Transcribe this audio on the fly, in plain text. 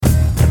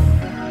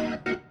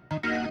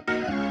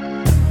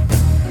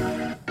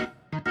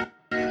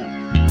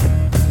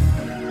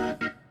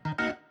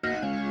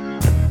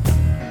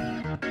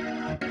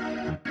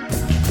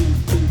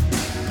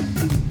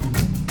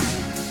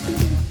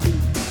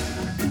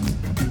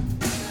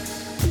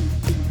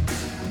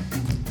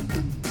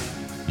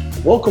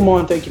Welcome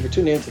on. Thank you for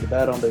tuning in to the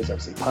Bad on Base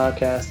FC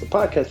podcast, the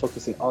podcast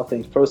focusing all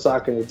things pro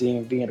soccer and the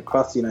DMV and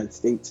across the United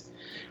States.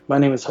 My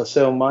name is Jose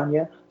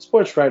Omania,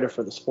 sports writer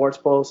for the Sports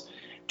Pulse.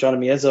 Joining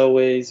me as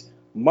always,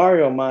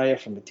 Mario Maya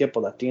from the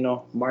Tiempo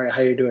Latino. Mario,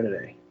 how you doing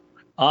today?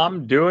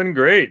 I'm doing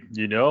great.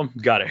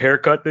 Got a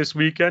haircut this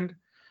weekend,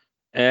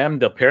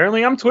 and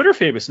apparently I'm Twitter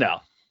famous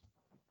now.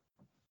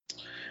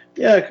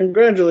 Yeah,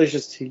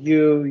 congratulations to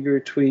you. Your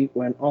tweet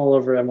went all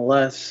over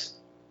MLS.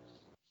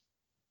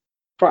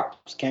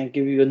 Props. Can't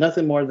give you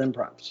nothing more than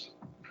props.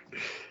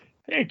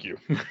 Thank you.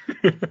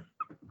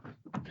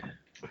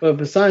 But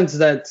besides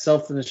that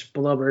selfish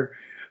blubber,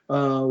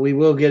 we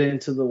will get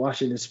into the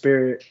Washington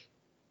Spirit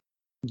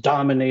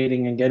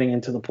dominating and getting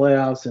into the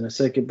playoffs in a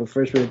second. But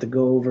first, we have to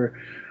go over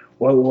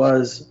what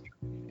was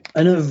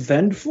an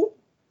eventful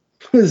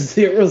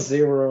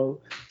 0-0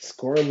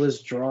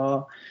 scoreless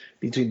draw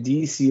between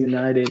DC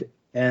United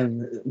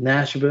and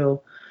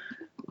Nashville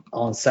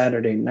on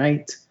Saturday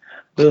night.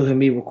 Bill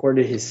Hamid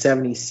recorded his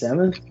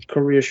 77th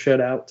career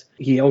shutout.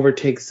 He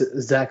overtakes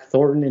Zach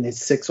Thornton in his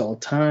 6th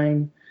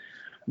all-time.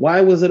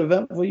 Why was it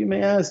eventful, you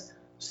may ask?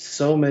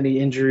 So many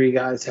injury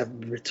guys have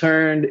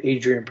returned.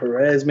 Adrian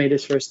Perez made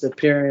his first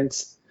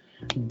appearance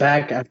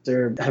back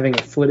after having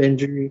a foot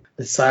injury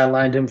that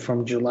sidelined him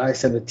from July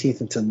 17th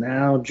until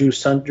now. Drew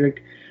Sundrick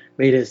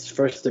made his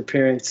first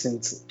appearance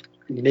since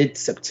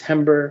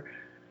mid-September.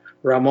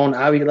 Ramon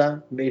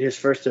Avila made his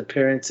first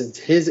appearance since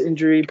his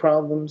injury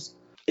problems.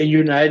 And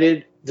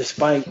United,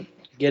 despite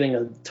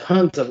getting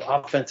tons of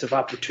offensive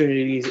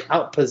opportunities,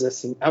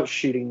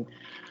 outshooting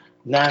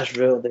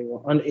Nashville, they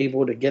were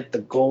unable to get the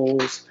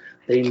goals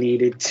they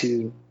needed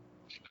to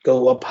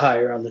go up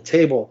higher on the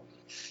table.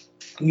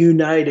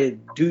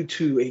 United, due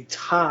to a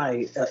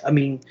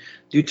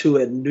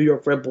New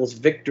York Red Bulls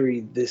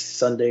victory this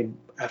Sunday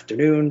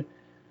afternoon,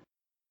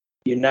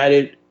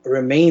 United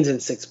remains in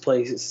 6th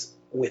place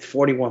with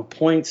 41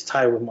 points,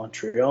 tied with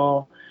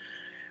Montreal.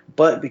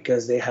 But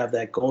because they have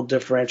that goal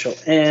differential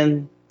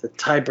and the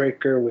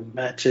tiebreaker with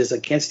matches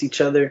against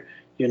each other,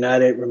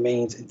 United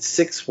remains in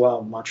 6th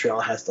while Montreal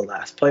has the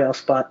last playoff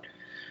spot.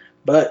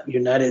 But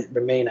United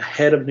remain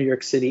ahead of New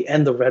York City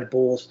and the Red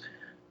Bulls,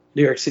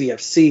 New York City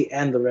FC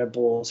and the Red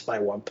Bulls by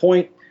 1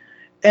 point.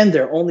 And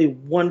they're only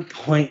 1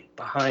 point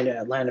behind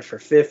Atlanta for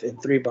 5th and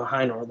 3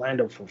 behind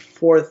Orlando for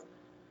 4th.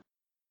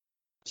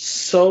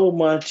 So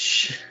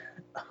much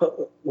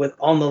with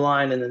on the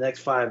line in the next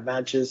 5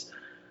 matches.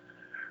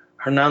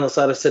 Hernando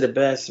Sada said it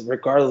best,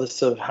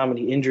 regardless of how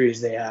many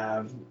injuries they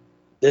have,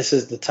 this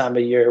is the time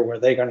of year where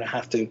they're going to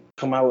have to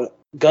come out with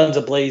guns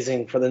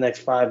a-blazing for the next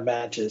 5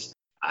 matches.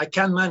 I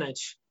can't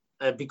manage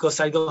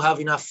because I don't have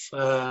enough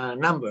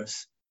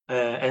numbers.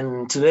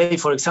 And today,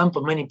 for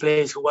example, many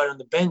players who were on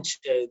the bench,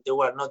 they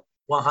were not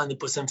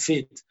 100%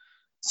 fit.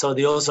 So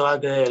they also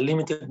had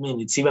limited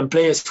minutes. Even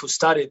players who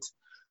started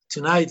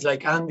tonight,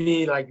 like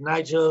Andy, like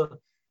Nigel,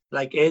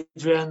 like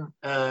Adrian,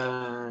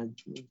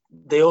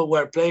 they all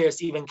were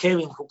players, even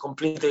Kevin, who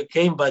completed the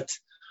game, but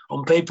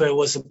on paper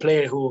was a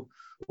player who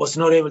was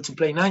not able to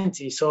play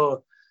 90.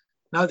 So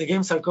now the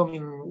games are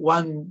coming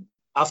one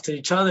after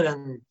each other,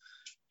 and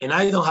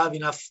I don't have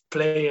enough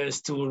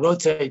players to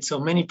rotate. So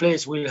many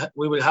players we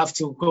will have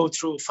to go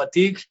through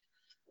fatigue.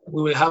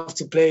 We will have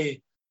to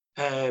play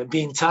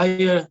being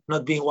tired,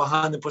 not being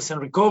 100%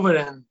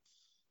 recovered,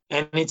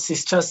 and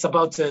it's just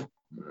about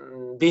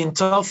being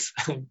tough,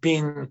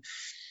 being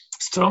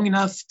strong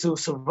enough to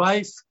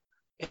survive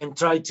and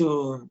try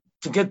to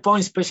get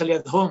points, especially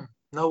at home,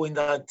 knowing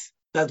that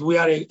we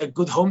are a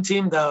good home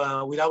team,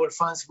 that with our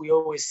fans we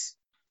always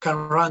can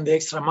run the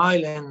extra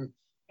mile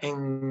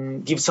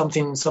and give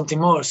something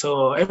more.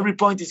 So every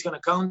point is going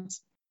to count.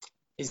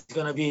 It's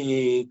going to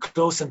be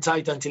close and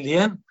tight until the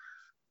end.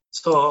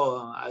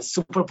 So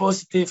super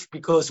positive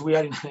because we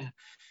are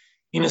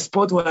in a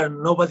spot where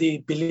nobody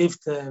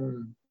believed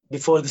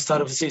before the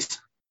start of the season.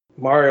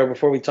 Mario,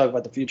 before we talk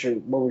about the future,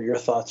 what were your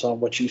thoughts on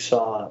what you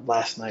saw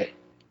last night?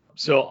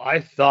 So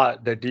I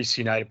thought that DC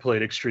United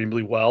played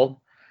extremely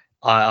well.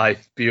 I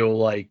feel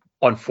like,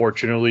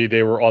 unfortunately,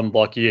 they were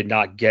unlucky in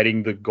not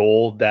getting the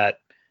goal that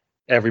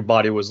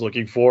everybody was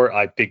looking for.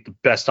 I think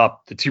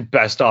the 2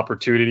 best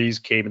opportunities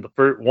came in the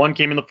first. One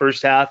came in the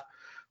first half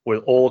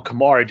with Ola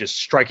Kamara just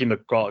striking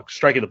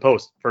the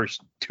post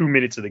first 2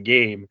 minutes of the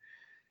game,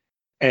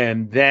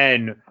 and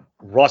then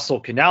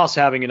Russell Canales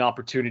having an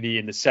opportunity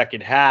in the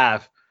second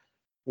half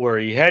where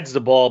he heads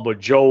the ball, but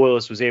Joe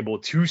Willis was able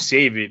to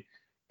save it.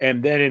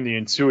 And then in the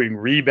ensuing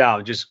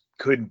rebound, just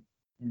couldn't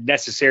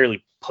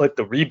necessarily put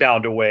the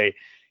rebound away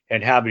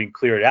and having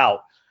cleared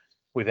out.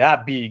 With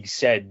that being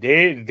said,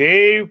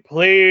 they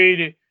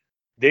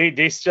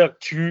stuck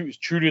true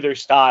to their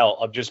style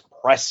of just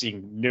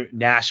pressing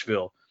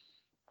Nashville.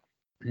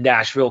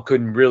 Nashville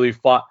couldn't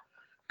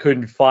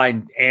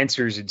find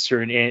answers in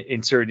certain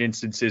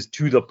instances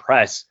to the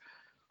press,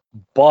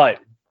 but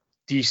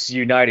DC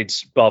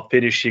United's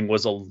finishing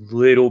was a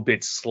little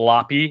bit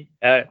sloppy.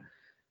 And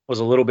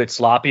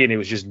it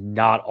was just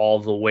not all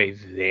the way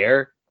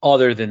there.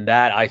 Other than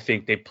that, I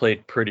think they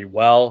played pretty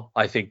well.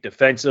 I think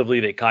defensively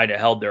they kind of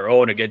held their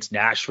own against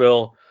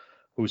Nashville.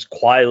 who's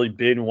quietly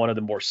been one of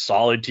the more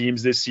solid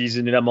teams this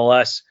season in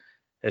MLS,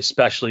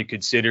 especially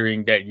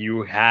considering that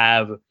you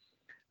have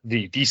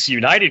the DC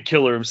United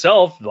killer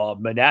himself,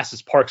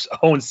 Manassas Park's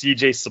own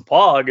CJ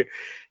Sapong,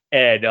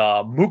 and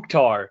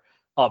Mukhtar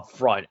up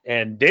front.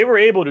 And they were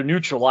able to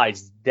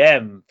neutralize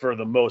them for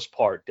the most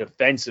part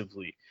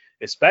defensively,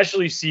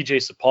 especially CJ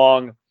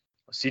Sapong.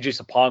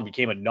 CJ Sapong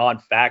became a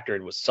non-factor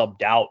and was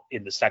subbed out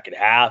in the second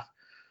half.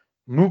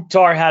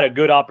 Mukhtar had a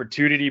good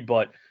opportunity,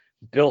 but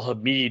Bill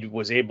Hamid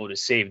was able to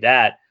save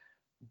that.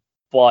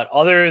 But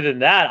other than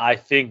that, I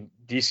think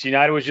DC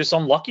United was just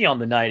unlucky on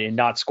the night in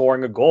not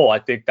scoring a goal. I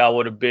think that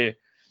would have been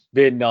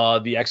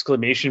the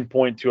exclamation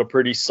point to a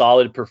pretty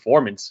solid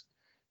performance.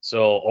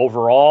 So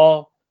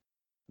overall,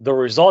 the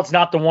result's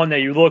not the one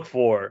that you look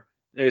for.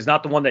 It's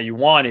not the one that you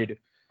wanted,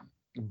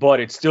 but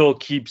it still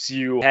keeps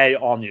you ahead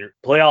on your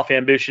playoff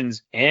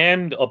ambitions,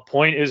 and a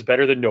point is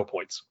better than no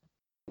points.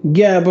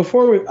 Yeah,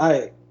 before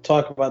I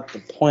talk about the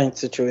point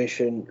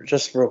situation,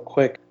 just real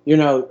quick,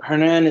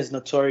 Hernan is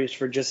notorious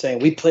for just saying,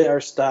 we play our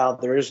style,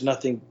 there is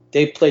nothing,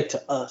 they play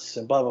to us,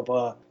 and blah, blah,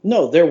 blah.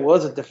 No, there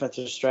was a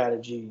defensive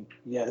strategy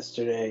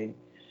yesterday,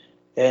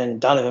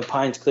 and Donovan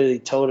Pines clearly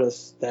told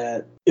us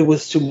that it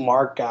was to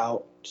mark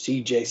out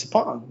CJ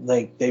Sapong.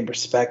 Like, they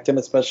respect him,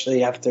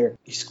 especially after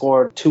he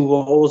scored 2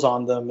 goals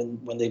on them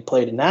when they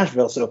played in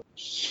Nashville. So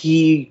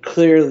he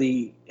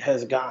clearly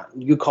has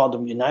you called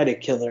him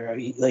United Killer.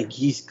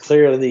 He's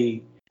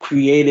clearly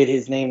created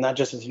his name, not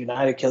just as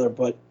United Killer,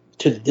 but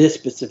to this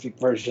specific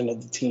version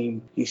of the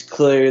team. He's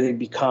clearly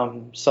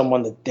become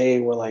someone that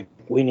they were like,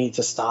 we need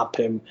to stop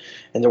him.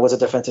 And there was a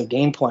defensive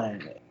game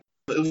plan.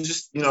 It was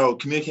just,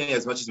 communicating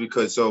as much as we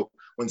could. So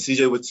when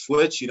CJ would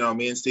switch,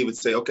 me and Steve would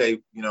say, okay,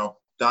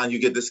 Don, you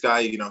get this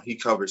guy, he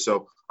covers.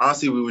 So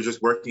honestly, we were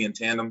just working in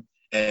tandem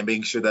and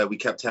making sure that we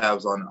kept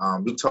tabs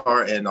on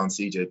Mukhtar and on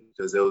CJ,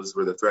 because those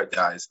were the threat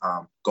guys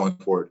going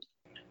forward.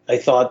 I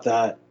thought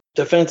that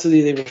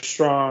defensively they were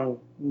strong.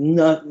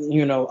 Not,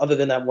 other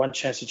than that one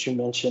chance that you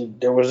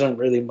mentioned, there wasn't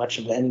really much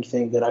of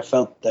anything that I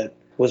felt that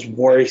was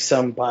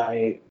worrisome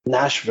by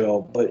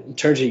Nashville. But in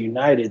terms of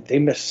United, they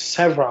missed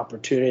several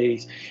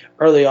opportunities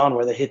early on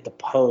where they hit the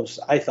post.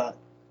 I thought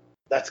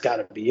that's got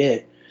to be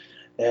it.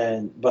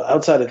 But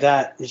outside of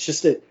that, it's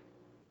just that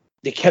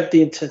they kept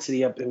the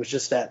intensity up. It was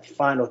just that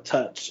final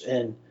touch.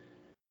 And,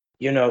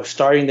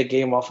 starting the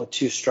game off with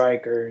 2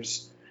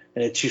 strikers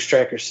and a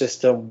 2-striker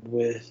system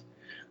with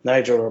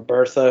Nigel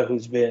Robertha,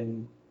 who's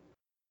been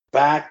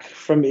back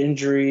from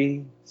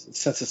injury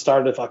since the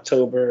start of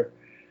October,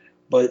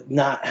 but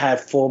not had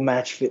full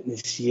match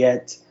fitness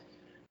yet.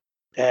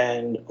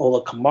 And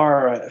Ola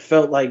Kamara, it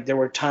felt like there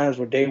were times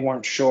where they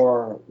weren't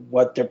sure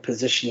what their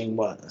positioning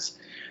was.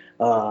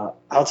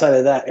 Outside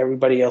of that,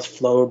 everybody else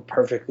flowed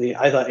perfectly.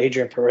 I thought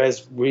Adrian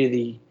Perez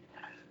really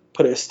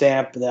put a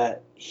stamp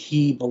that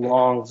he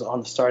belongs on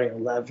the starting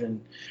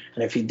 11.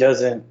 And if he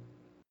doesn't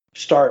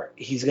start,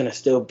 he's going to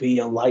still be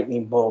a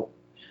lightning bolt.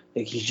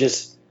 Like,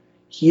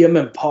 him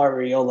and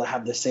Pariola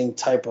have the same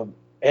type of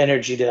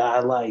energy that I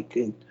like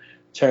in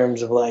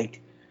terms of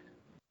like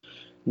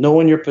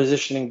knowing your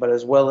positioning, but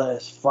as well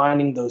as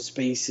finding those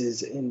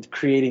spaces and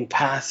creating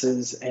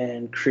passes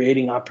and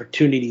creating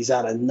opportunities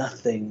out of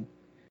nothing.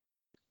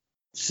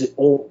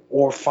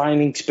 Or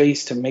finding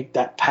space to make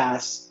that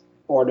pass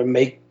or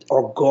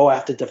go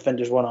after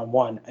defenders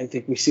one-on-one. I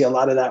think we see a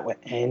lot of that with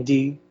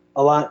Andy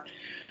a lot,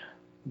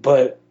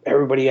 but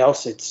everybody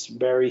else, it's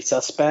very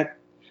suspect.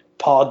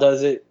 Paul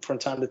does it from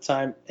time to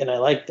time, and I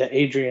like that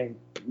Adrian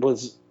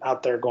was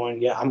out there going,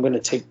 yeah, I'm going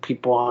to take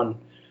people on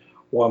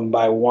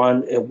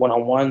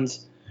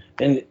one-on-ones,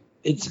 and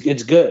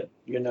it's good,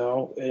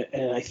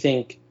 and I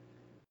think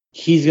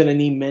he's going to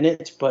need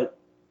minutes, but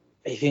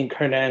I think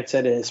Hernan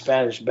said it in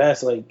Spanish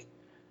best, like,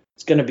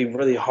 it's going to be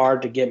really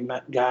hard to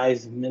get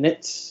guys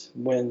minutes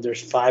when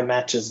there's 5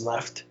 matches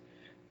left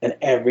and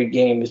every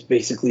game is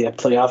basically a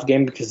playoff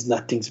game because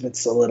nothing's been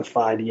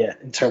solidified yet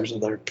in terms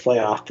of their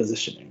playoff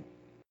positioning.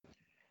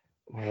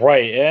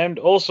 Right. And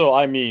also,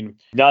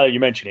 now that you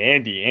mentioned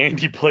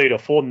Andy played a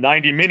full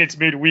 90 minutes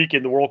midweek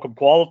in the World Cup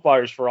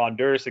qualifiers for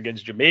Honduras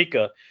against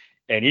Jamaica,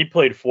 and he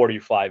played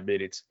 45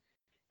 minutes.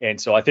 And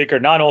so I think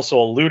Hernan also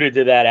alluded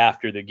to that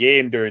after the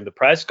game during the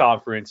press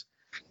conference,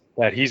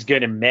 that he's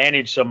going to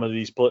manage some of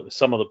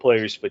the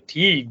players'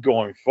 fatigue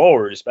going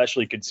forward,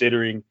 especially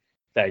considering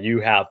that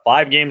you have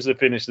 5 games to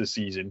finish the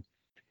season,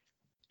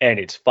 and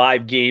it's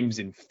 5 games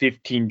in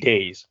 15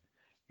 days.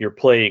 You're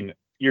going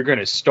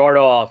to start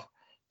off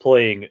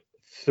playing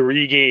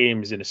 3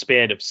 games in a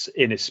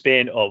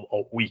span of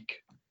a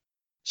week,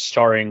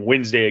 starting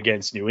Wednesday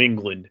against New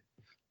England,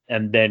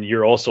 and then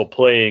you're also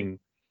playing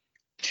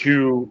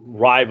 2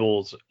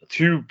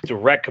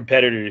 direct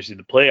competitors in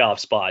the playoff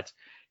spots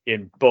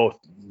in both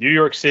New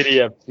York City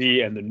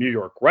FC and the New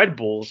York Red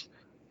Bulls,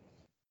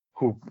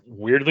 who,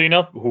 weirdly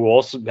enough, who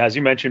also, as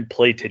you mentioned,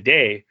 play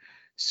today.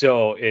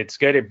 So it's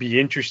going to be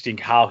interesting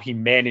how he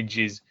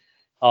manages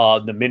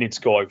the minutes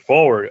going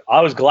forward.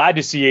 I was glad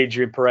to see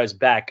Adrian Perez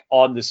back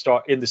in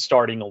the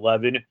starting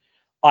 11.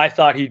 I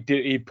thought he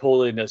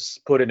put in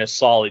a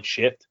solid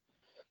shift.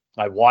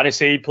 I want to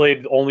say he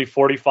played only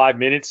 45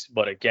 minutes,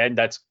 but again,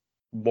 that's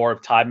more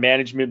of time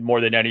management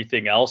more than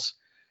anything else.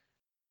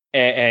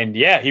 And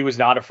yeah, he was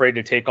not afraid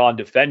to take on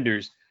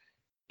defenders.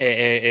 And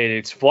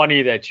it's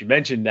funny that you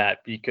mentioned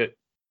that because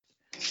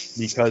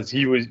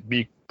he was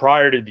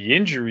prior to the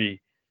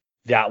injury,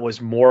 that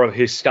was more of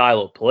his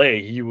style of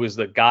play. He was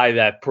the guy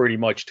that pretty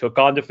much took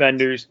on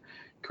defenders,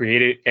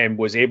 created and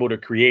was able to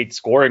create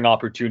scoring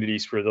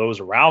opportunities for those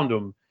around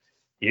him.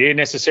 He didn't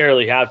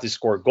necessarily have to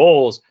score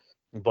goals,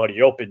 but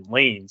he opened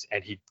lanes,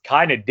 and he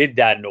kind of did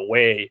that in a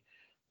way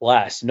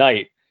last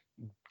night,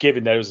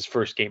 given that it was his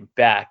first game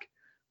back.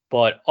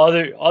 But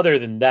other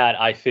than that,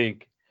 I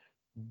think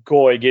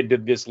going into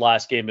this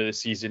last game of the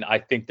season, I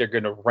think they're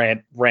going to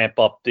ramp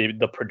up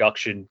the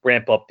production,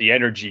 ramp up the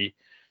energy,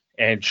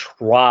 and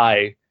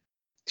try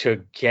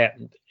to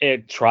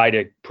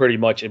pretty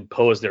much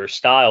impose their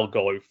style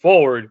going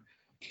forward.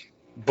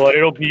 But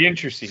it'll be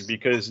interesting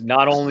because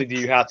not only do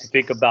you have to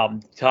think about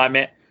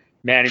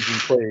managing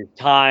players'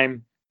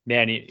 time,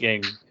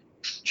 and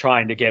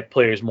trying to get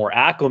players more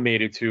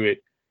acclimated to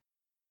it,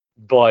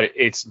 but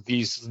it's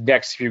these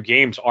next few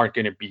games aren't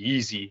going to be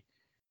easy.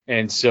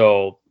 And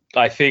so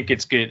I think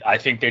it's good. I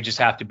think they just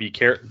have to be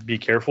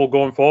careful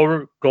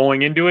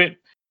going into it.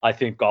 I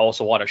think I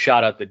also want to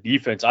shout out the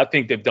defense. I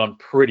think they've done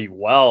pretty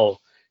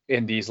well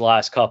in these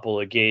last couple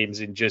of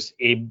games in just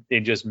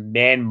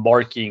man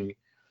marking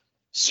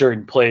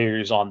certain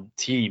players on the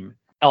team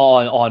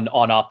on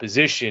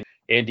opposition.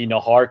 Andy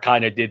Nahar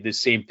kind of did the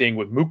same thing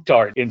with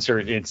Mukhtar in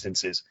certain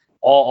instances.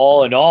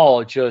 All in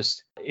all,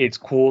 just it's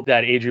cool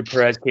that Adrian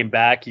Perez came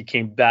back. He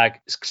came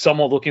back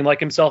somewhat looking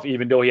like himself,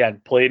 even though he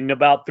hadn't played in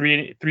about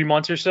three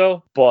months or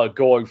so. But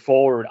going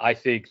forward, I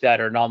think that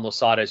Hernan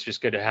Losada is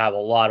just going to have a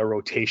lot of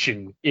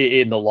rotation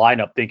in the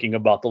lineup, thinking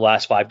about the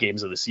last 5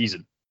 games of the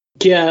season.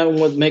 Yeah,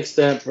 what makes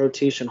that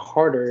rotation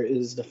harder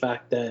is the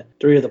fact that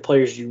 3 of the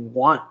players you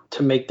want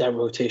to make that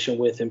rotation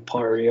with in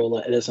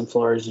Parriola, Edison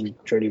Flores, and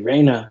Jordi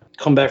Reyna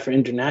come back for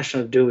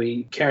international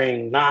duty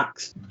carrying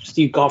knocks.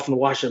 Steve Goff from the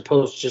Washington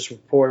Post just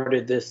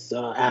reported this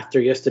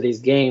after yesterday's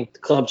game. The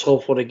club's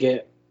hopeful to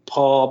get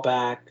Paul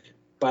back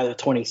by the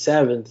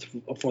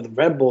 27th for the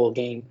Red Bull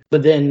game.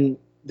 But then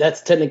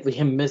that's technically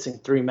him missing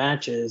 3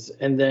 matches.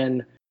 And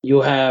then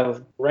you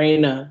have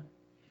Reyna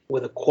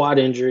with a quad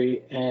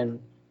injury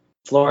and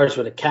Flores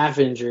with a calf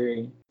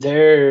injury.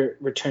 Their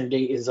return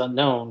date is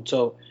unknown.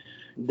 So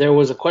there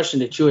was a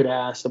question that you had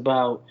asked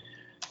about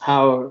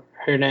how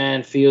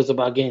Hernan feels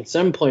about getting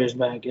some players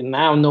back. And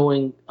now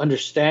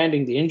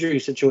understanding the injury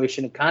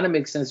situation, it kind of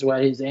makes sense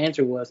why his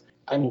answer was,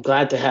 I'm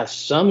glad to have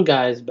some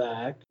guys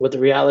back. But the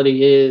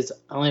reality is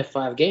I only have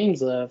 5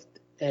 games left.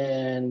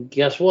 And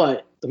guess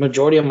what? The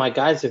majority of my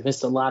guys have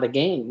missed a lot of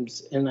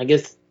games. And I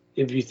guess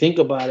if you think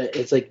about it,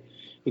 it's like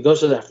it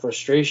goes to that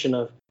frustration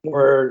of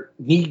we're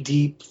knee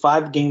deep,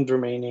 5 games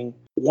remaining.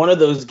 One of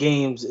those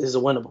games is a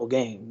winnable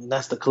game, and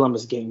that's the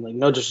Columbus game. Like,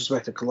 no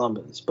disrespect to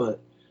Columbus, but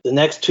the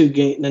next 5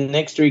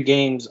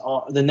 games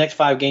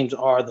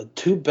are the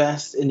 2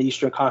 best in the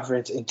Eastern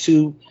Conference and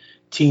 2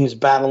 teams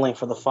battling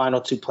for the final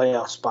 2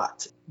 playoff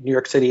spots, New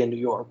York City and New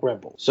York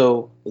Red Bull.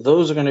 So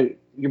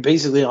you're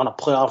basically on a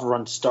playoff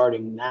run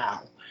starting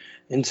now.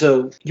 And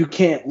so you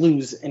can't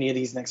lose any of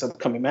these next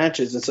upcoming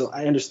matches. And so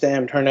I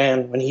understand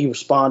Hernan, when he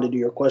responded to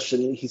your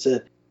question, he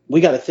said, we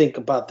got to think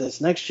about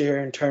this next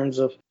year in terms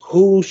of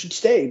who should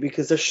stay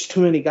because there's just too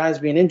many guys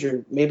being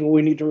injured. Maybe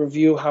we need to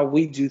review how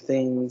we do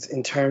things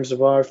in terms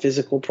of our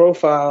physical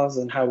profiles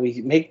and how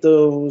we make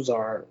those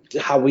or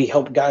how we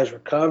help guys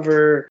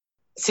recover.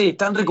 Sí,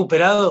 están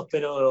recuperados,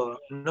 pero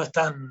no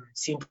están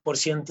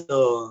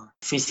 100%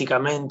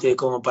 físicamente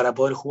como para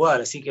poder jugar.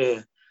 Así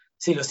que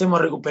sí, los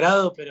hemos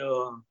recuperado,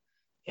 pero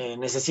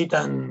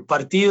necesitan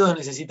partidos,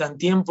 necesitan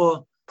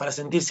tiempo para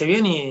sentirse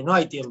bien y no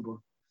hay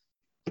tiempo.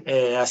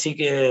 Así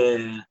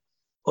que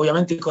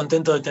obviamente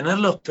contento de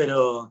tenerlos,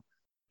 pero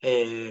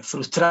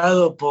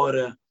frustrado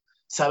por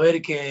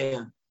saber que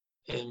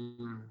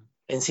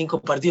en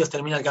 5 partidos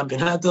termina el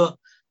campeonato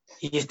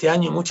y este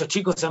año muchos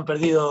chicos se han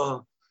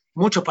perdido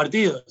muchos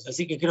partidos,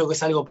 así que creo que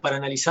es algo para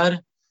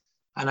analizar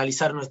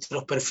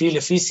nuestros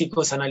perfiles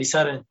físicos,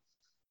 analizar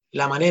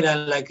la manera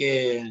en la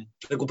que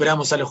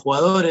recuperamos a los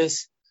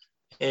jugadores,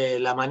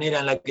 la manera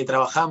en la que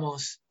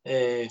trabajamos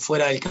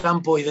fuera del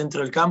campo y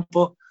dentro del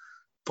campo,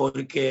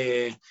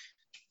 porque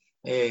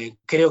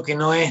creo que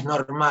no es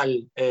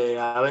normal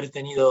haber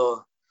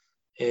tenido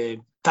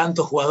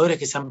tantos jugadores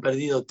que se han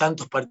perdido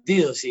tantos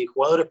partidos y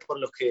jugadores por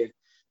los que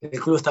el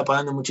club está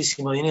pagando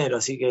muchísimo dinero,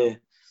 así que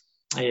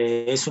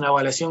es una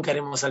evaluación que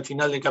haremos al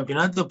final del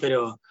campeonato,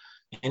 pero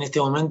en este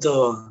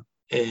momento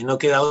no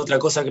queda otra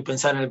cosa que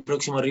pensar en el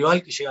próximo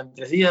rival que llega en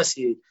 3 días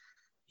y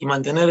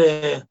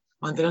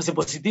mantenerse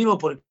positivo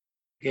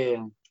porque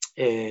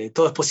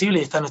todo es posible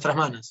y está en nuestras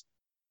manos.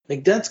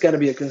 Like, that's got to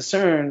be a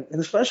concern, and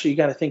especially you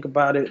got to think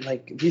about it,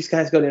 like, if these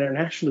guys go to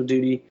international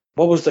duty,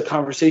 what was the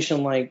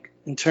conversation like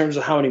in terms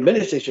of how many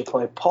minutes they should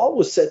play? Paul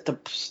was set to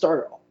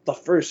start the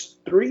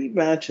first 3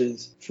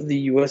 matches for the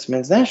U.S.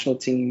 men's national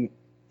team,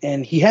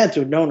 And he had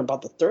to have known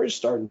about the third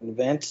starting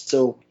event,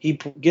 so he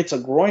gets a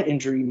groin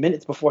injury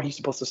minutes before he's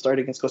supposed to start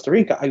against Costa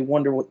Rica. I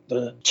wonder what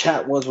the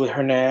chat was with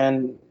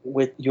Hernan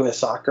with U.S.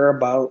 Soccer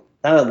about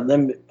not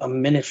a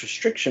minutes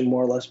restriction,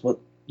 more or less, but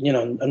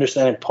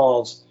understanding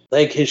Paul's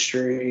leg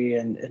history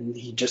and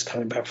he just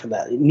coming back from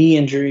that knee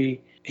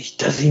injury.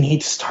 Does he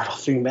need to start all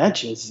 3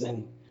 matches?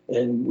 And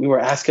we were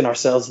asking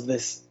ourselves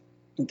this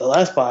in the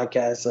last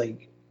podcast,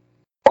 like,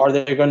 are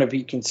there going to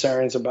be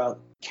concerns about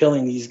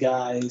killing these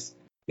guys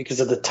because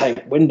of the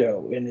tight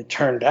window? And it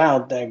turned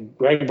out that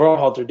Greg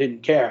Berhalter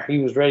didn't care. He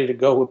was ready to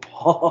go with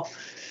Paul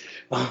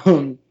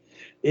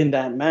in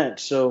that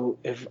match. So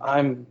if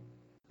I'm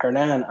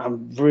Hernan,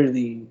 I'm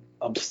really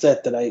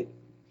upset that I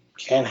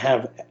can't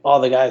have all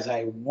the guys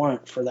I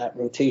want for that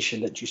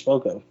rotation that you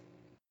spoke of.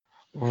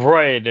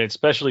 Right, and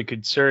especially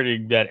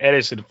concerning that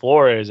Edison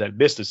Flores had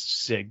missed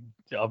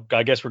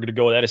I guess we're going to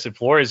go with Edison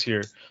Flores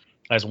here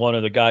as one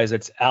of the guys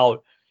that's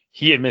out.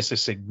 He had missed a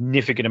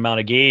significant amount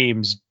of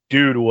games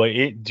due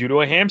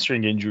to a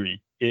hamstring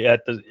injury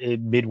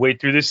midway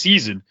through the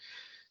season.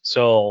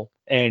 So,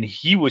 and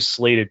he was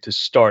slated to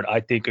start, I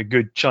think, a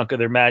good chunk of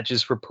their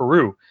matches for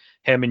Peru.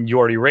 Him and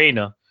Jordi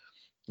Reyna,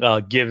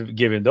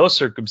 given those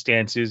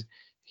circumstances,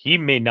 he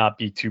may not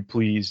be too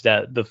pleased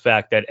that the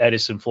fact that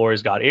Edison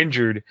Flores got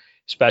injured,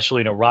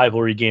 especially in a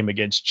rivalry game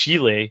against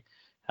Chile,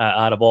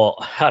 out of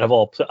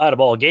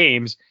all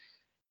games.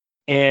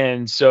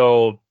 And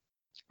so,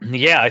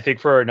 yeah, I think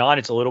for Hernan,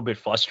 it's a little bit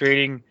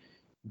frustrating,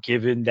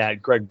 given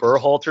that Greg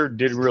Berhalter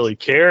didn't really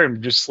care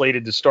and just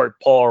slated to start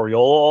Paul Arriola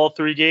all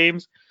 3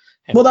 games.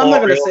 Well, I'm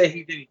not going to say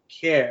he didn't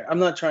care. I'm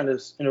not trying to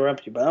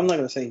interrupt you, but I'm not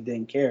going to say he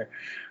didn't care.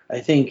 I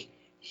think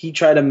he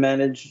tried to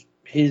manage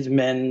his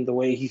men the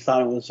way he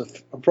thought it was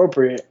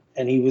appropriate,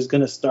 and he was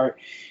going to start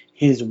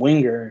his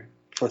winger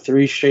for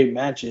 3 straight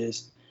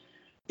matches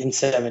in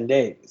 7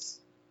 days.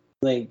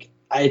 Like,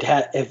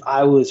 if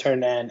I was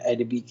Hernan,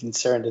 I'd be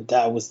concerned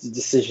that was the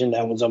decision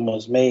that was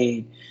almost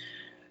made,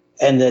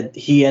 and that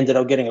he ended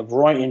up getting a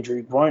groin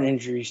injury. Groin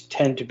injuries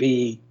tend to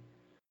be,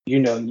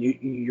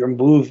 you're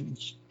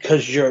moved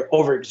because you're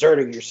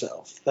overexerting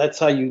yourself. That's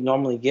how you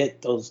normally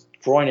get those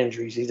groin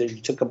injuries. Either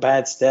you took a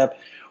bad step,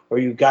 or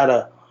you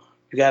got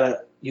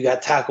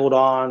tackled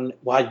on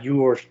while you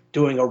were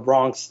doing a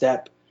wrong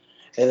step,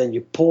 and then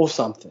you pull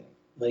something.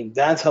 Like,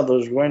 that's how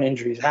those groin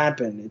injuries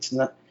happen. It's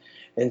not,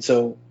 and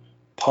so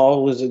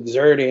Paul was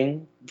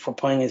exerting for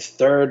playing his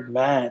 3rd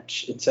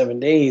match in 7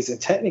 days,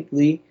 and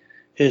technically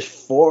his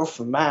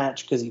 4th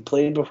match, because he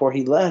played before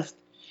he left,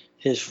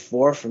 his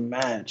 4th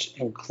match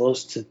in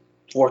close to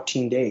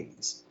 14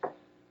 days.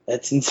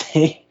 That's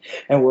insane.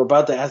 And we're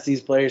about to ask these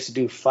players to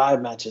do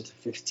 5 matches to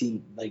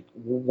 15. Like,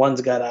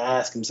 one's got to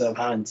ask himself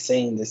how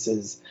insane this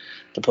is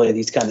to play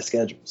these kind of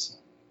schedules.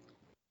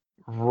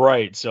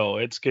 Right. So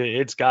it's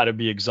got to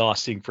be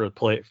exhausting for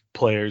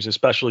players,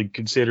 especially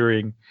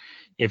considering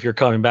if you're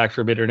coming back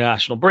from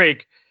international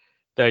break,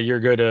 that you're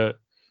gonna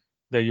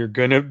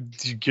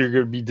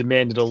be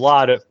demanded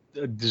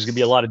there's gonna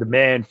be a lot of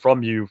demand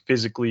from you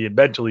physically and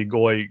mentally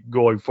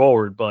going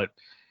forward. But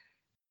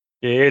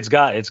it's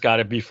got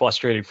to be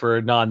frustrating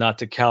for not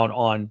to count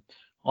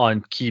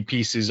on key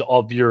pieces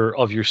of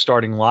your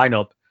starting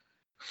lineup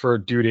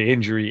due to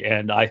injury.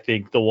 And I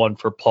think the one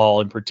for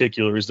Paul in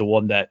particular is the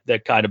one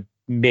that kind of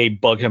may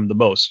bug him the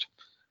most.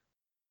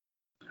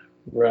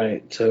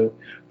 Right. So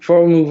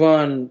before we move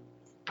on,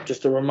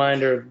 just a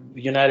reminder,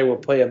 United will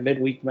play a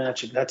midweek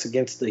match. That's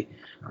against the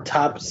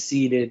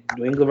top-seeded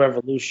New England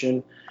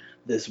Revolution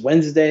this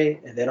Wednesday.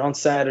 And then on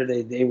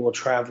Saturday, they will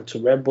travel to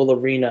Red Bull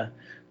Arena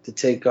to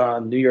take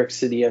on New York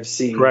City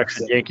FC.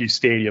 Correct, Yankee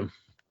Stadium.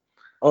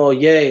 Oh,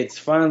 yay, it's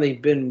finally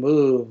been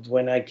moved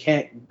when I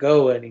can't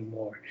go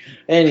anymore.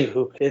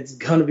 Anywho, it's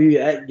going to be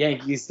at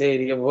Yankee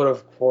Stadium, but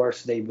of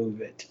course they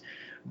move it.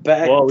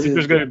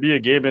 There's going to be a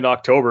game in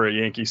October at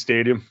Yankee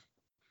Stadium.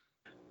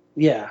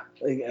 Yeah,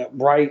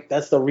 right.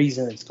 That's the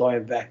reason it's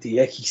going back to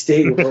Yankee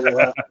Stadium.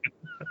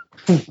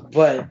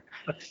 But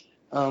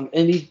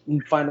any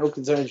final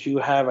concerns you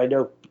have? I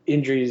know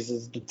injuries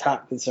is the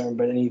top concern,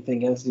 but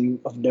anything else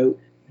of note?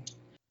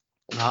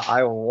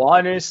 I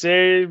want to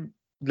say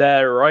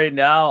that right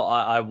now,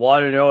 I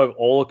want to know if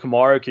Ola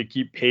Kamara could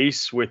keep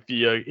pace with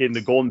in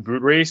the Golden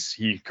Boot race.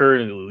 He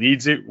currently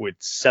leads it with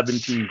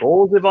 17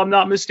 goals, if I'm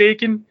not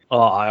mistaken.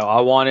 I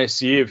want to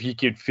see if he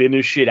could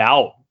finish it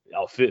out.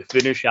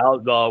 Finish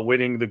out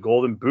winning the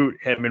Golden Boot.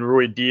 Him and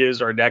Rui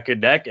Diaz are neck and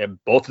neck, and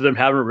both of them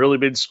haven't really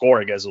been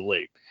scoring as of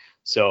late.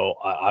 So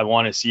I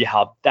want to see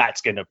how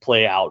that's going to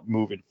play out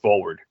moving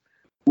forward.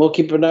 We'll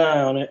keep an eye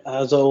on it,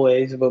 as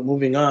always. But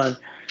moving on,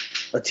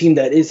 a team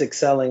that is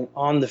excelling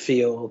on the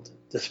field,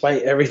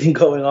 despite everything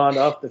going on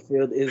off the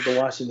field, is the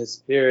Washington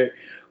Spirit,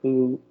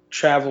 who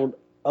traveled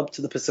up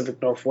to the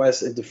Pacific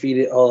Northwest and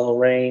defeated Al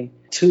Reign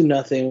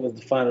 2-0 with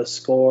the final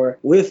score.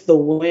 With the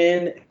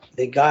win,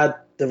 they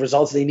got the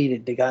results they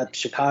needed. They got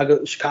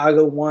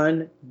Chicago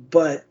won,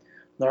 but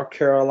North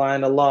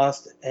Carolina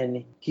lost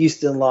and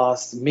Houston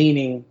lost,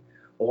 meaning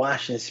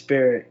Washington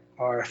Spirit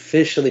are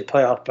officially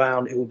playoff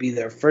bound. It will be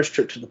their first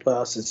trip to the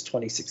playoffs since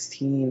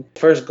 2016.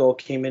 First goal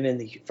came in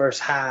the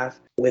first half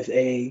with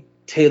a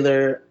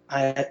Taylor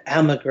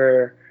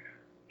Amaker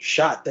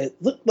shot that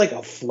looked like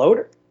a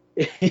floater.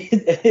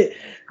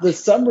 The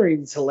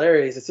submarine's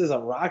hilarious. It says a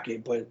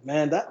rocket, but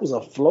man, that was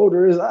a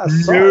floater as I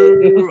saw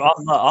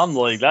it. I'm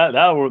like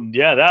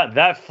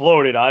that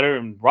floated.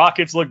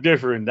 Rockets look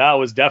different. That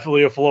was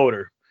definitely a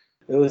floater.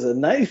 It was a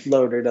nice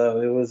floater though.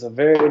 It was a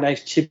very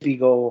nice chippy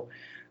goal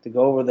to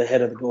go over the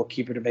head of the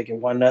goalkeeper to make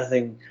it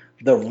 1-0.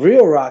 The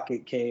real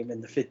rocket came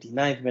in the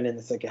 59th minute in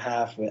the second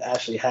half with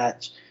Ashley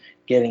Hatch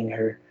getting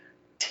her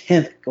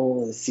 10th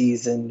goal of the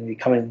season,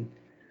 becoming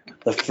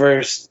the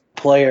first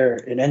player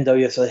in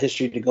NWSL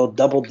history to go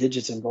double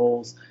digits in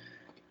goals,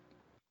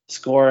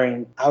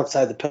 scoring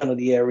outside the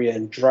penalty area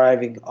and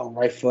driving a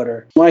right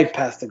footer right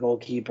past the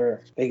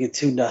goalkeeper, make it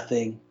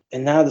 2-0.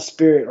 And now the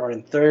Spirit are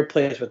in third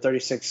place with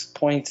 36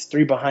 points,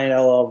 3 behind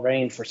LL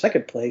Reign for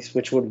second place,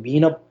 which would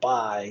mean a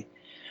bye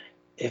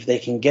if they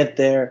can get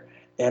there,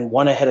 and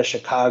 1 ahead of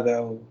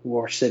Chicago, who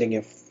are sitting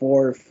in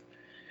fourth.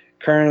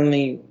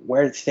 Currently,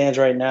 where it stands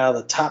right now,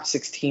 the top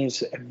 6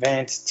 teams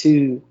advance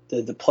to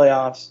the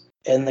playoffs.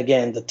 And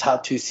again, the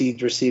top 2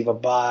 seeds receive a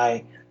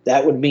bye.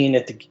 That would mean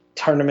that the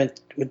tournament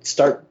would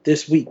start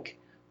this week.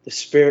 The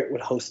Spirit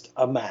would host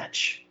a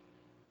match,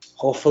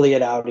 hopefully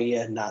at Audi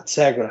and not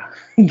Segra.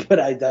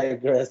 But I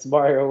digress.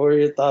 Mario, what are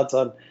your thoughts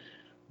on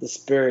the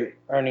Spirit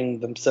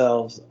earning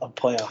themselves a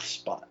playoff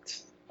spot?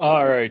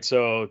 All right,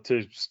 so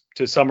to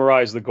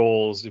summarize the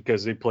goals,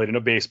 because they played in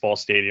a baseball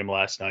stadium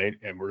last night,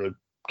 and we're going to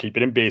keep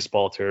it in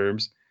baseball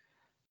terms,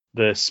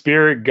 the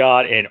Spirit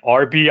got an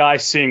RBI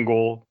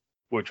single,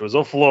 which was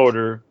a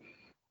floater.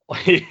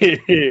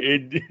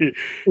 It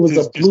was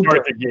a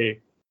blooper.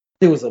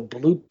 It was a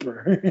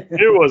blooper.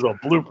 It was a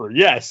blooper,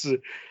 yes. It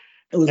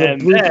was a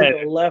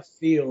blooper to left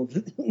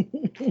field.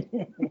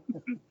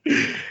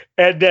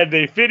 And then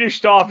they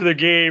finished off the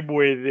game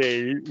with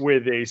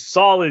a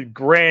solid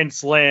grand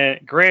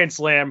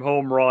slam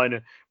home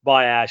run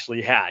by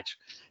Ashley Hatch.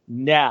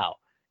 Now,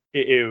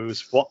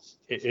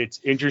 it's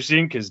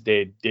interesting because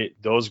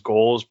those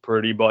goals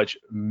pretty much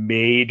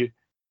made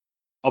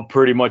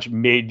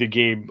the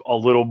game a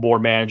little more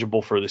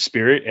manageable for the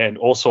Spirit. And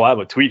also, I have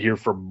a tweet here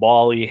from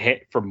Molly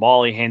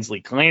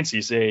Hensley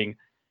Clancy saying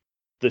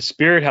the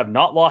Spirit have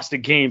not lost a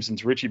game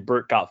since Richie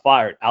Burt got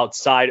fired,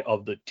 outside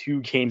of the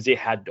 2 games they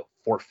had to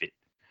forfeit.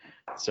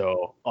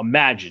 So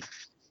imagine,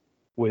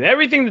 with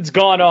everything that's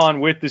gone on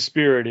with the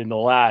Spirit in the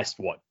last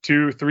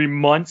 2-3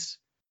 months,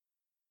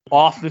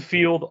 off the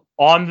field,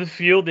 on the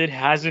field, it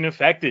hasn't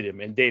affected him,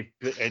 and they've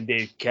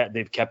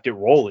kept it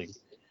rolling,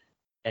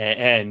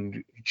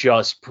 and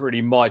just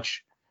pretty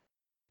much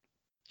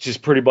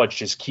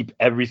keep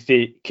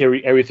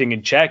carry everything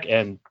in check.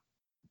 And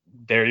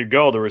there you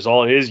go. The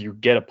result is you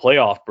get a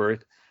playoff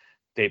berth.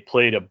 They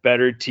played a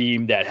better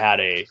team that had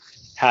a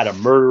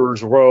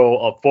murderer's row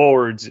of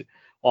forwards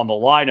on the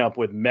lineup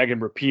with Megan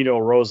Rapinoe,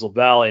 Rose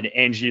Lavelle, and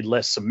Angie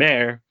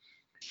Lessemer,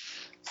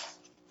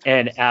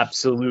 and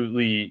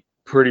absolutely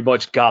pretty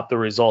much got the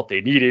result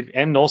they needed.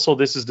 And also,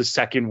 this is the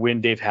second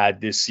win they've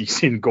had this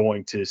season,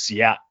 going to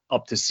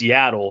up to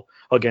Seattle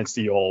against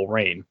the All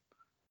Reign.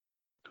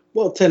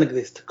 Well,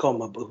 technically it's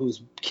Tacoma, but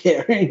who's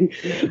caring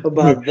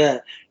about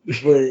that?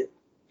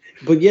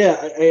 But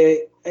yeah,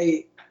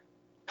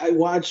 I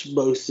watched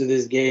most of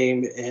this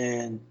game,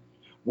 and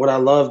what I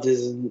loved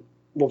is,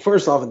 well,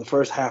 first off, in the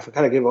first half, I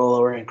kind of give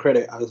All Reign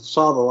credit. I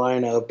saw the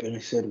lineup and I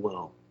said,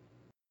 well,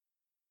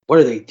 what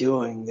are they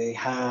doing? They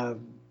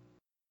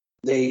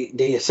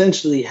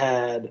essentially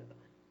had,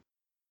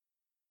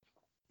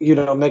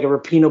 Megan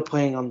Rapinoe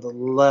playing on the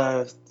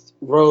left,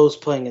 Rose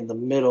playing in the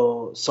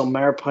middle,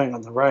 Sommer playing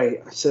on the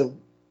right. I said,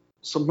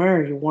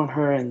 Sommer, you want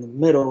her in the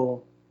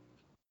middle,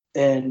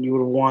 and you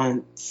would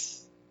want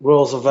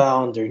Rose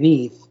Lavelle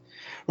underneath.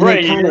 And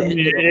right.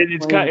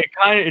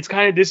 It's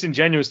kind of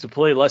disingenuous to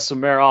play Les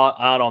Sommer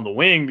out on the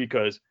wing,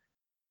 because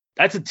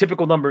that's a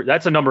typical number.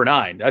 That's a number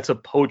 9. That's a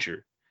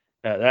poacher.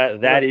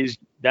 That is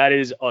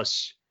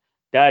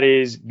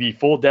the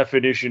full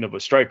definition of a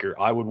striker.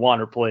 I would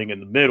want her playing in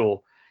the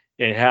middle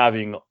and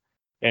having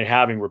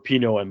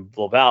Rapinoe and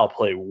Lavelle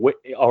play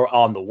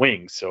on the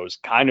wing. So it's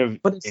kind of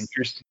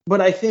interesting.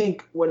 But I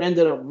think what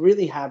ended up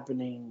really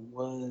happening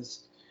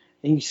was,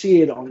 and you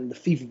see it on the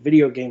FIFA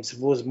video games, it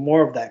was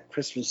more of that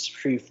Christmas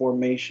tree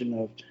formation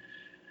of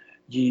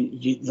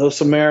though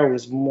Samara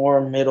was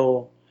more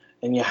middle,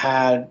 and you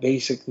had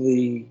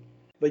the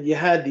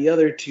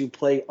other 2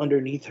 play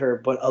underneath her,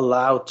 but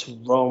allowed to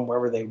roam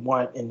wherever they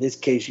want. In this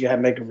case, you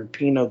had Megan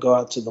Rapinoe go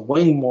out to the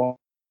wing more,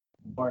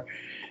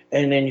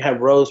 and then you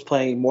have Rose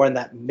playing more in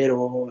that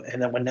middle,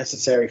 and then when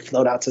necessary,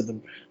 float out to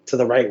the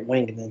right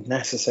wing and then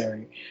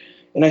necessary.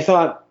 And I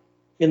thought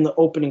in the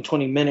opening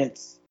 20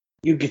 minutes,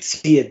 you could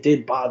see it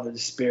did bother the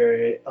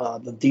Spirit.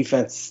 The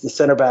defense, the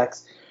center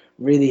backs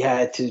really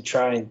had to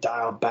try and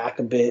dial back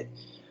a bit.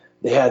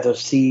 They had to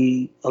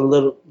see a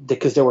little,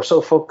 because they were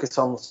so focused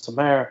on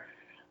Samara,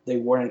 they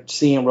weren't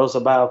seeing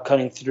Rosabelle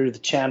cutting through the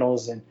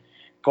channels and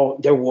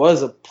There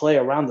was a play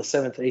around the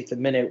 7th, 8th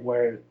minute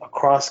where a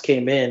cross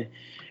came in,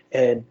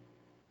 and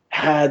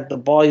had the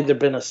ball either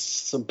been a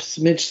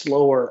smidge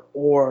slower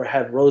or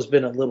had Rose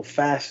been a little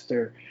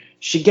faster,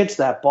 she gets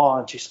that ball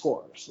and she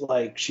scores.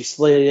 Like, she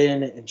slid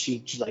in and she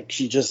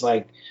just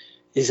like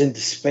is in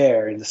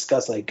despair and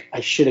disgust. Like,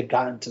 I should have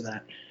gotten to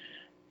that.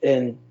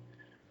 And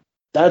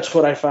that's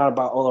what I found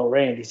about Olo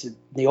Rain. He said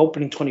the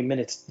opening 20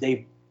 minutes,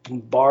 they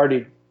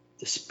bombarded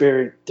the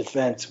Spirit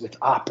defense with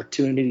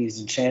opportunities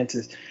and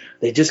chances.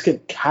 They just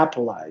couldn't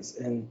capitalize.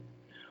 And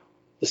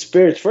the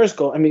Spirit's first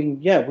goal, I mean,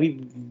 yeah, we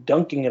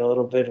dunking it a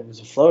little bit. It was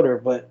a floater,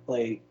 but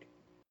like,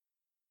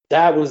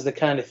 that was the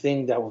kind of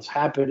thing that was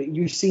happening.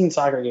 You've seen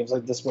soccer games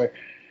like this where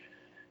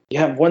you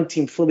have one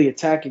team fully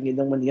attacking, and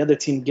then when the other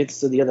team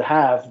gets to the other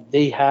half,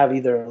 they have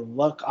either a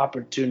luck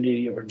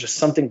opportunity or just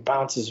something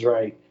bounces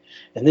right.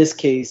 In this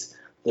case,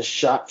 the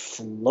shot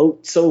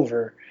floats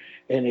over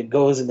and it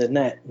goes in the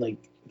net. Like,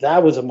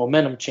 that was a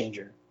momentum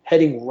changer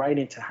heading right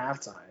into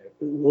halftime. It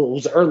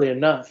was early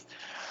enough,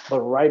 but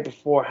right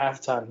before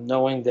halftime,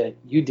 knowing that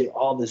you did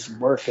all this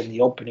work in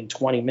the opening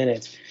 20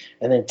 minutes,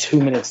 and then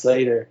 2 minutes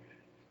later,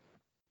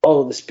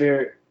 the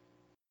Spirit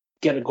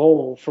get a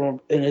goal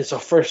and it's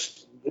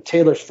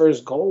Taylor's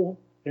first goal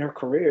in her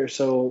career.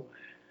 So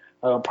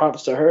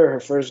props to her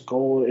first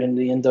goal in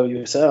the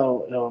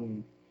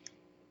NWSL.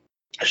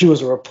 She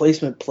was a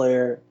replacement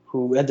player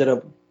who ended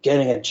up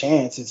getting a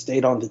chance and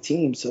stayed on the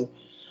team. So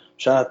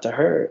shout out to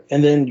her.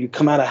 And then you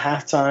come out of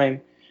halftime,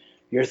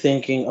 you're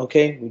thinking,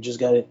 okay, we just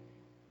got to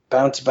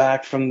bounce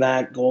back from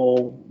that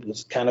goal. It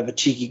was kind of a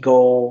cheeky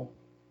goal.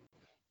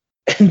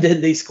 And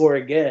then they score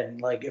again.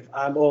 Like, if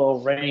I'm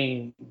Olo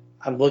Rain,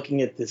 I'm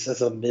looking at this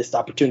as a missed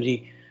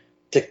opportunity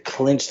to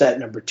clinch that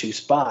number 2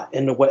 spot.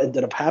 And what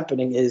ended up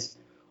happening is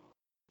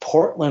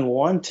Portland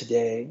won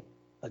today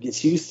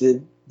against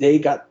Houston. They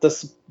got the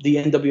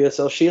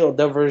NWSL Shield,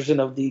 their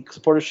version of the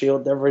Supporter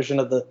Shield, their version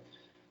of the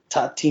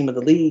top team of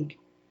the league.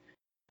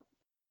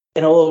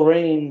 And Olo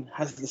Rain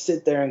has to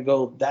sit there and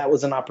go, that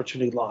was an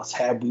opportunity lost.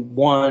 Had we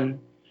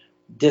won,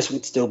 this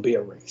would still be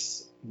a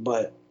race.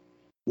 But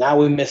now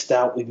we missed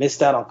out. We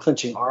missed out on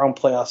clinching our own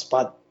playoff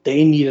spot.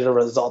 They needed a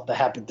result that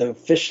happened to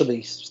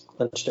officially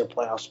clinch their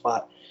playoff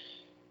spot.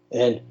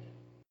 And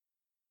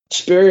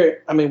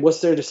Spirit, I mean, what's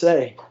there to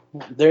say?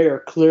 They are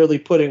clearly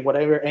putting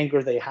whatever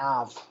anger they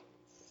have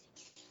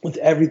with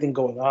everything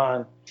going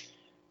on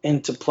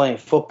into playing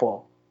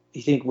football.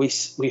 You think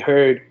we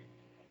heard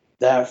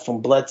that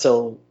from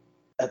Bledsoe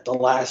at the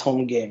last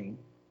home game?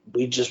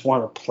 We just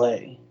want to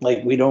play.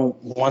 Like, we don't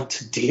want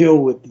to deal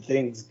with the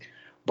things,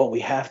 but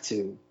we have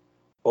to.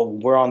 But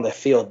we're on the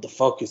field. The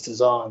focus is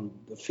on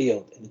the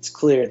field. And it's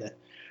clear that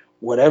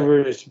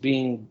whatever is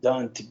being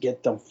done to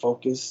get them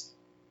focused,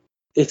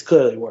 it's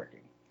clearly working.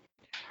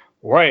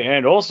 Right,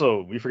 and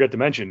also, we forget to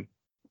mention,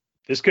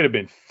 this could have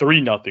been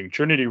 3-0.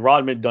 Trinity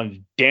Rodman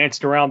done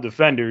danced around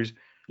defenders,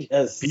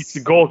 beats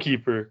the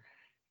goalkeeper,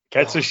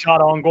 gets a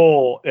shot on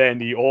goal,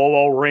 and the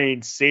Olo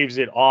Rain saves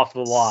it off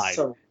the line.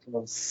 So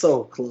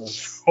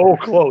close. So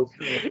close.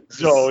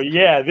 So,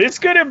 yeah, this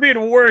could have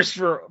been worse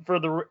for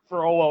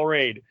Olo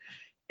Rain.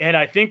 And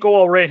I think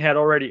Olo Rain had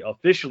already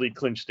officially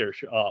clinched their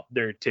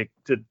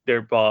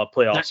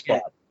playoff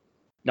spot.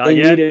 Not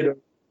yet.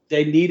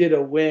 They needed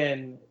a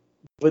win,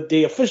 but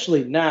they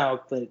officially now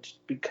clinched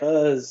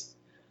because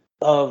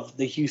of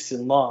the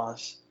Houston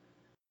loss.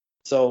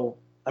 So,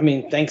 I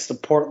mean, thanks to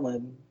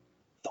Portland,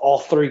 all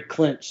 3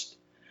 clinched.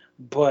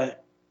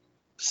 But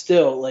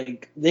still,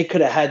 like, they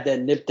could have had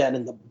that nipped that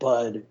in the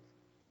bud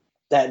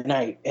that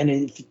night. And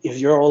if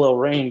you're Olo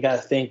Rain, you got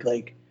to think,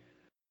 like,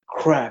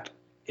 crap,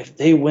 if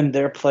they win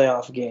their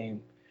playoff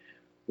game,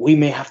 we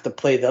may have to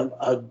play them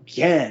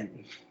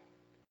again.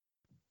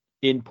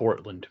 In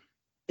Portland.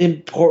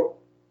 No,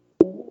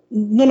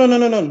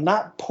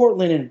 not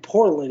Portland in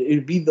Portland. It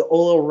would be the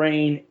Olo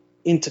Rain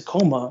in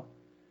Tacoma,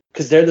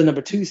 because they're the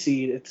number 2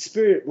 seed. If the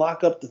Spirit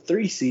lock up the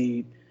 3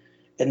 seed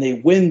and they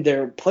win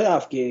their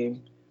playoff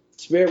game,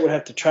 Spirit would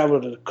have to travel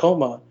to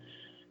Tacoma,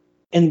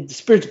 and the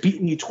Spirit's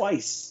beating you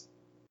twice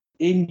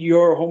in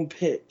your home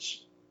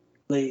pitch.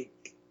 Like,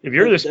 if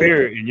you're the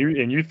Spirit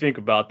and you think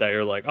about that,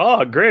 you're like,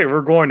 oh, great,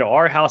 we're going to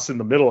our house in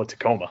the middle of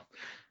Tacoma.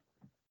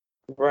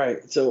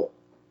 Right. So,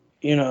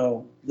 you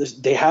know,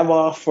 they have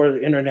off for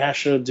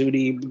international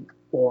duty,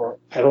 or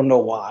I don't know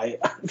why,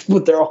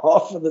 but they're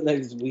off for the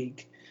next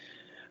week.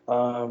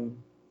 And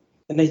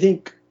I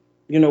think,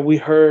 you know, we've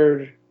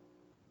heard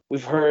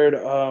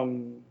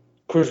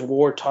Chris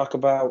Ward talk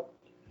about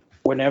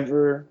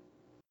whenever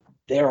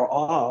they're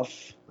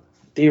off,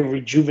 they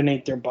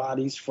rejuvenate their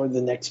bodies for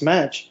the next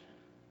match.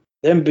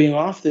 Them being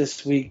off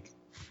this week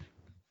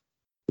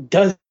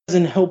doesn't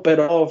help at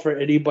all for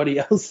anybody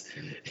else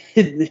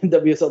in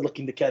WSL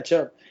looking to catch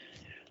up.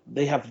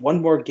 They have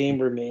one more game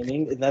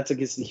remaining, and that's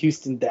against the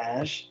Houston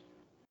Dash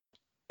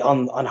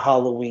on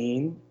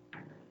Halloween.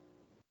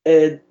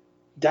 And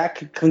that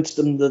could clinch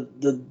them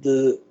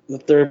the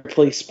 3rd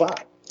place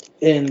spot.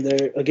 And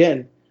they're,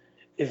 again,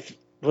 if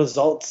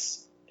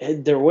results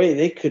head their way,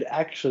 they could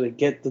actually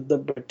get the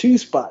number 2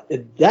 spot,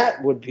 and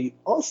that would be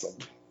awesome.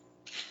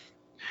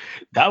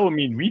 That would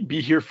mean we'd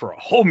be here for a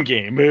home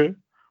game, man.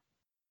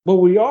 Well,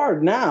 we are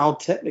now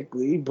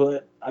technically,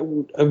 but I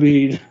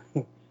mean,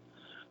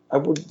 I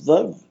would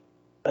love.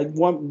 I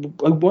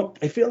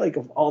feel like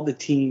of all the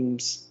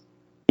teams,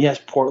 yes,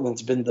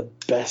 Portland's been the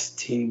best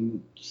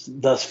team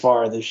thus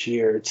far this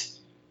year.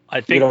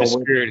 I think the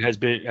Spirit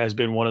has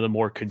been one of the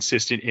more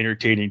consistent,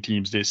 entertaining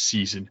teams this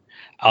season,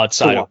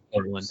 outside of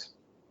Portland.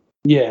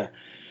 Yeah,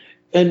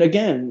 and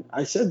again,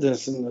 I said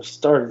this in the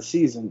start of the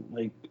season.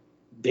 Like,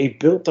 they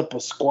built up a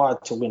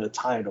squad to win a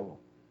title,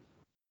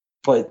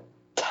 but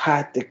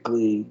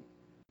tactically,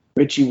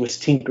 Richie was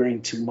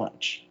tinkering too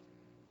much.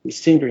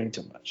 He's tinkering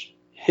too much.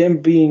 Him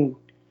being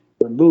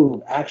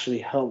removed actually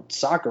helped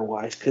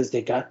soccer-wise because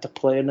they got to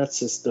play in a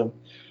system,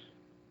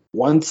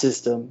 one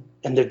system,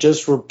 and they're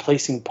just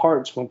replacing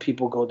parts when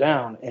people go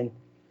down. And,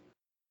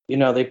 you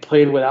know, they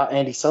played without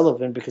Andy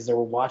Sullivan because they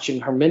were watching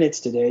her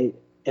minutes today,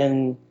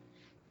 and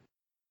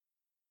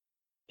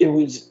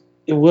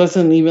it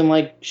wasn't even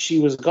like she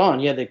was gone.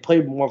 Yeah, they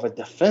played more of a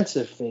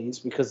defensive phase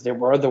because they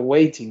were the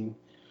away team.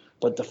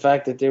 But the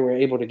fact that they were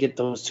able to get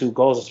those 2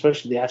 goals,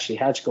 especially the Ashley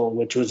Hatch goal,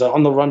 which was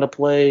on the run to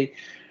play,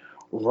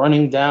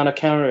 running down a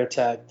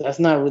counterattack, that's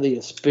not really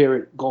a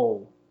Spirit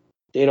goal.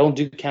 They don't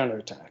do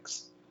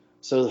counterattacks.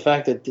 So the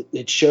fact that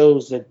it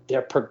shows that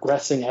they're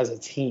progressing as a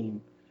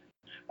team,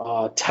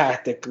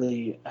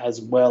 tactically,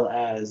 as well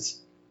as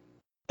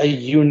a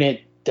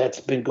unit that's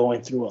been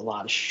going through a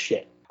lot of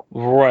shit.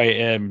 Right,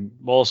 and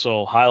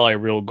also highlight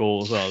reel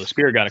goals. The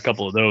Spirit got a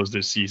couple of those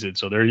this season,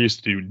 so they're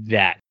used to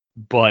that.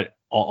 But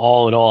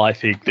all in all, I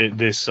think that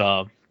this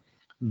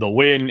the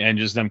win and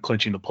just them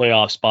clinching the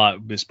playoff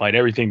spot, despite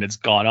everything that's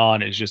gone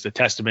on, is just a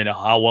testament to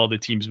how well the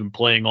team's been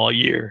playing all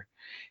year.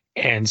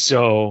 And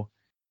so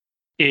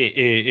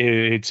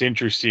it's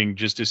interesting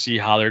just to see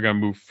how they're going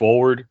to move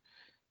forward.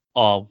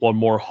 One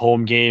more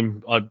home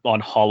game on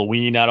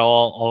Halloween at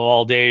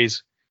all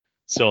days,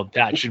 so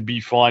that should be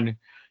fun.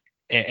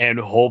 And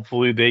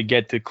hopefully they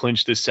get to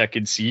clinch the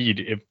second seed.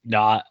 If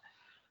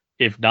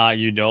not,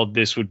 you know,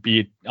 this would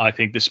be, I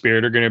think the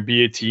Spirit are going to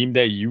be a team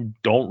that you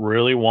don't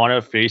really want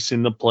to face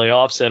in the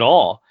playoffs at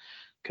all,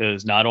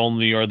 because not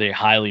only are they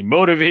highly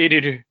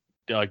motivated,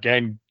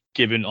 again,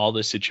 given all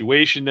the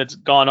situation that's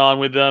gone on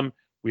with them,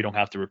 we don't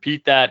have to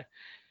repeat that.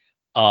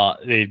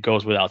 It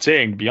goes without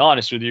saying, to be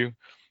honest with you,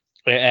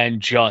 and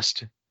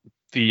just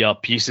the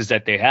pieces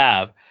that they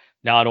have.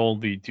 Not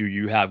only do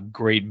you have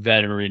great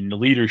veteran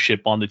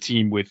leadership on the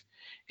team with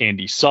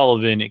Andy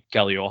Sullivan,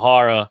 Kelly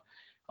O'Hara,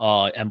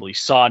 Emily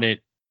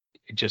Sonnet,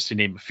 just to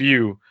name a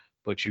few,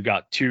 but you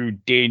got 2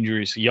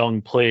 dangerous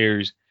young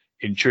players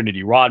in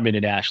Trinity Rodman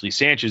and Ashley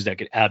Sanchez that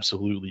could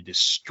absolutely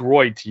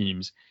destroy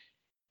teams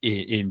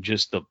in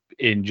just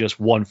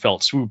one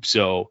felt swoop.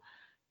 So,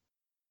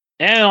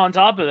 and on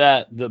top of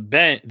that, the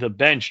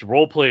benched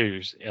role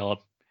players,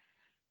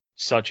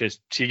 such as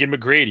Tegan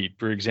McGrady,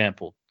 for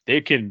example, they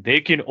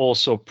can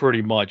also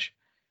pretty much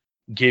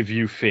give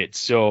you fits.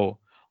 So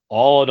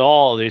all in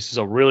all, this is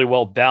a really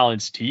well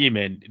balanced team,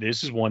 and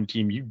this is one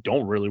team you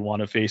don't really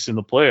want to face in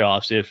the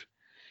playoffs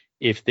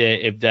if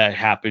that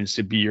happens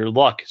to be your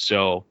luck.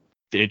 So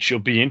it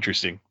should be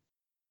interesting.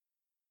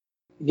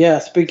 Yeah,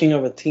 speaking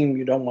of a team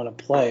you don't want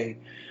to play,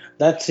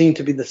 that seemed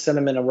to be the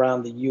sentiment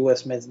around the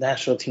U.S. men's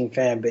national team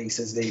fan base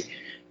as the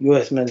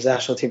U.S. men's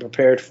national team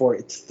prepared for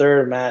its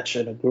 3rd match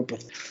in a group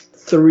of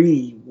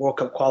 3 World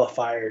Cup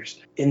qualifiers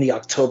in the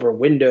October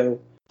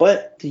window.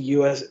 But the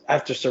U.S.,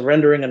 after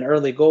surrendering an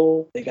early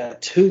goal, they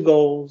got 2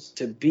 goals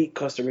to beat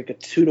Costa Rica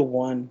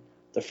 2-1.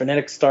 The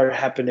frenetic start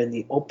happened in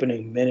the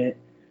opening minute,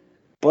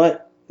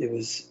 but it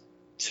was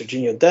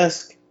Serginho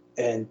Dest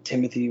and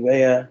Timothy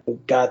Weah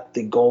who got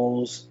the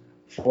goals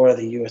for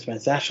the U.S.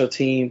 men's national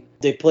team.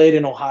 They played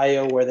in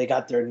Ohio, where they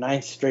got their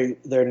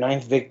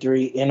 9th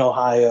victory in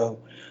Ohio.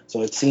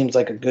 So it seems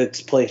like a good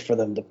place for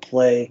them to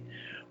play.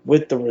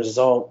 With the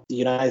result, the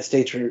United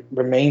States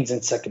remains in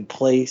 2nd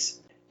place,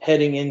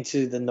 heading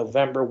into the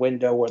November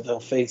window where they'll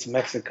face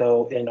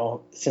Mexico in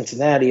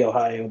Cincinnati,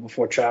 Ohio,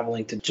 before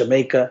traveling to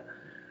Jamaica.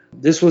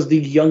 This was the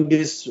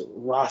youngest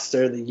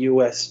roster the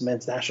U.S.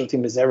 men's national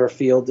team has ever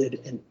fielded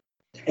in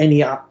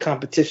any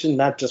competition,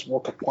 not just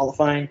World Cup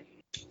qualifying.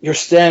 Your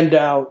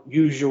standout,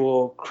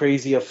 usual,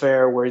 crazy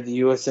affair where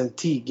the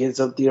USMT gives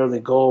up the early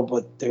goal,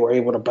 but they were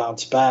able to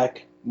bounce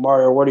back.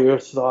 Mario, what are your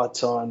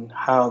thoughts on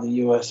how the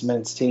U.S.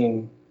 men's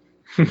team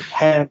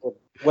handled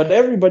what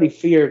everybody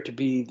feared to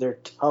be their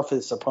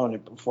toughest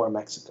opponent before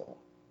Mexico?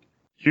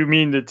 You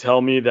mean to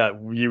tell me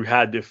that you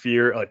had to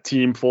fear a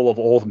team full of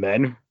old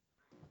men?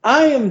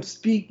 I am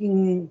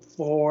speaking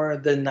for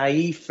the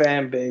naive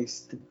fan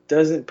base that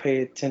doesn't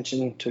pay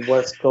attention to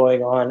what's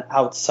going on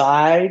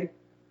outside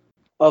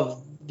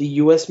of the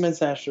U.S. men's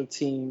national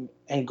team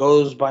and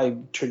goes by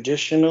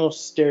traditional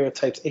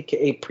stereotypes,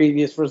 aka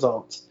previous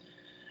results,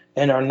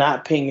 and are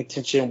not paying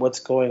attention to what's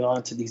going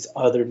on to these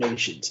other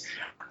nations.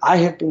 I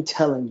have been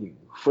telling you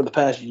for the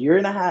past year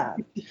and a half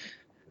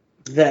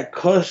that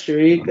Costa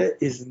Rica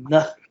is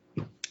nothing.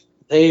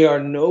 They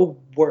are no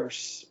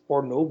worse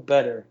or no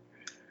better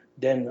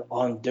than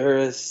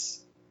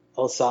Honduras,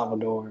 El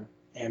Salvador,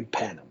 and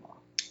Panama.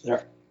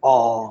 They're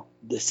all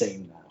the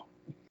same now.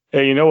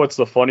 Hey, you know what's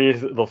the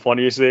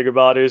funniest thing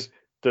about it is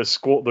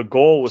the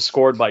goal was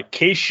scored by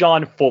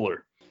Kayshawn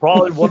Fuller,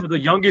 probably one of the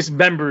youngest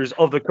members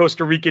of the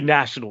Costa Rican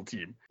national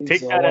team.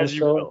 Take that as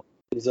you will.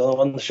 He's the only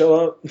one to show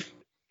up.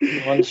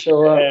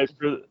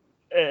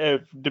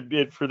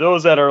 And for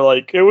those that are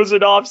like, it was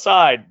an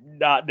offside,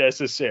 not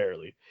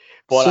necessarily.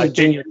 But I think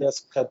Junior does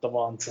cut them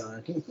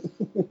onside.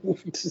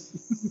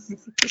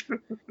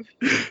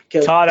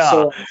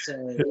 Ta-da.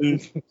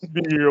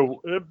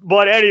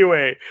 But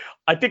anyway,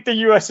 I think the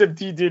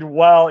USMT did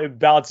well in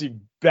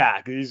bouncing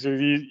back.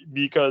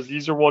 Because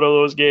these are one of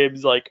those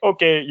games like,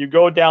 okay, you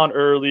go down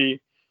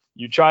early,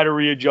 you try to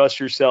readjust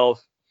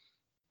yourself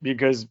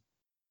because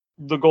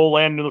the goal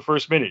landed in the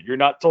first minute. You're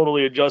not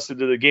totally adjusted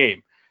to the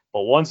game.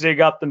 But once they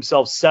got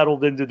themselves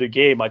settled into the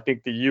game, I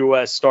think the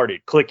U.S.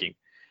 started clicking.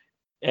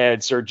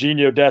 And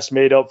Serginho Dest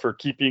made up for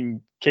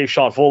keeping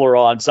Kayshawn Fuller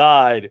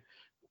onside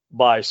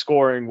by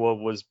scoring what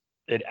was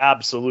an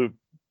absolute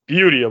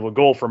beauty of a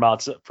goal from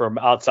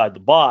outside the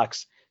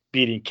box,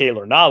 beating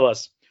Keylor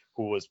Navas,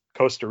 who was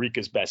Costa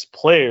Rica's best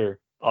player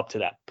up to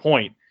that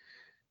point.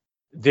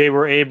 They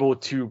were able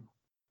to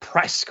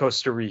press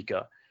Costa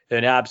Rica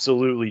and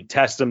absolutely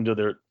test them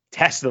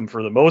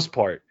for the most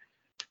part.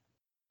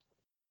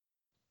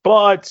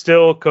 But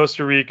still,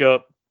 Costa Rica,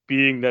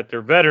 being that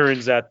they're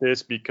veterans at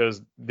this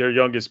because their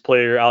youngest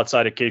player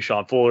outside of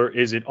Kayshawn Fuller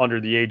isn't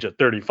under the age of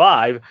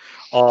 35,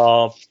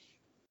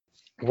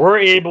 we're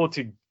able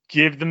to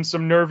give them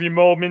some nervy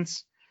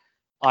moments.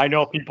 I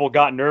know people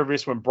got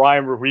nervous when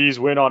Brian Ruiz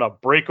went on a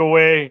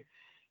breakaway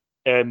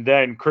and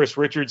then Chris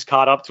Richards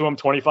caught up to him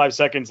 25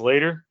 seconds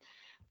later.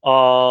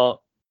 Other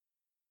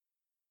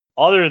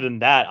than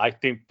that, I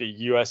think the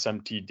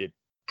USMT did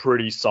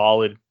pretty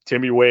solid.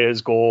 Timmy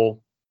Weah's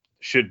goal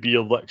should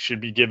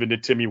be given to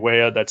Timmy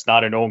Weah. That's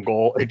not an own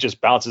goal. It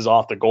just bounces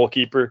off the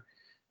goalkeeper.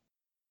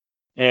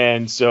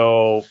 And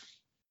so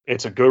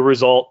it's a good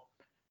result,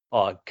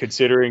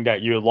 considering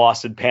that you had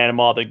lost in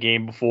Panama the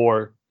game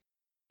before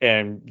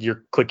and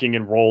you're clicking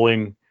and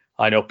rolling.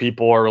 I know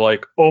people are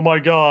like, oh my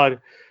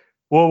God,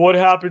 well, what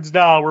happens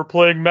now? We're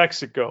playing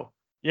Mexico.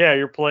 Yeah,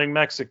 you're playing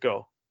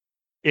Mexico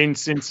in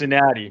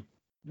Cincinnati.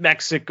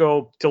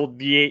 Mexico till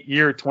the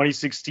year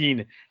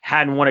 2016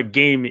 hadn't won a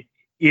game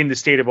in the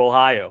state of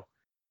Ohio.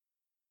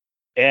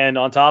 And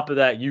on top of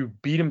that, you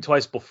beat them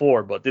twice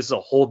before, but this is a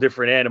whole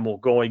different animal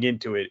going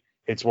into it.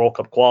 It's World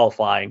Cup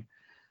qualifying.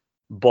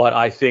 But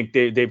I think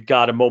they've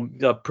got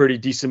a pretty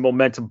decent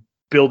momentum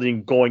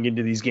building going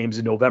into these games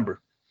in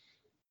November.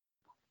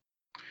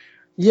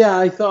 Yeah,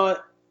 I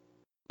thought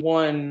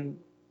with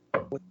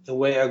the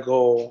way I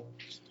go,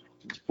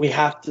 we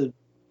have to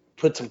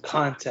put some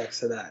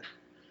context to that.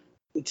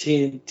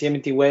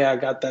 Timothy Weah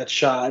got that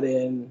shot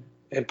in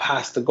and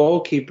past the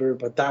goalkeeper,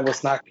 but that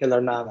was not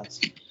Keylor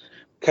Navas.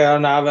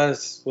 Keylor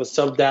Navas was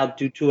subbed out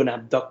due to an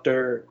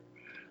abductor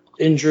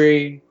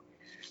injury,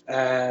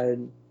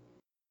 and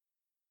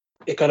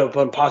it could have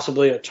been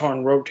possibly a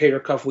torn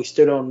rotator cuff. We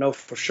still don't know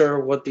for sure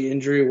what the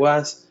injury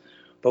was,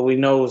 but we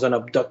know it was an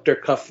abductor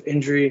cuff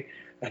injury,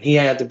 and he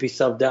had to be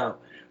subbed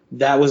out.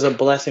 That was a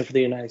blessing for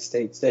the United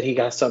States that he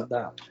got subbed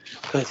out,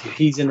 because if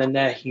he's in the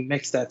net, he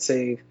makes that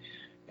save,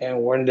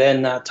 and we're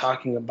then not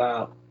talking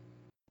about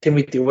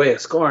Timothy Weah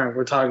scoring.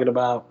 We're talking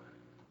about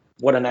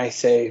what a nice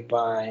save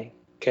by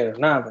Keylor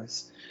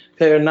Navas.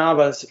 Keylor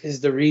Navas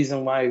is the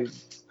reason why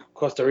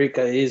Costa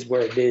Rica is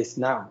where it is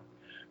now,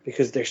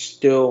 because they're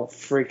still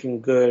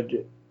freaking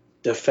good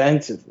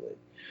defensively.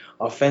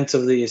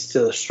 Offensively is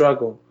still a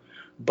struggle.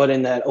 But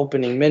in that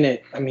opening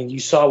minute, I mean, you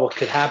saw what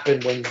could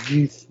happen when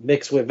youth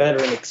mixed with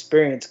veteran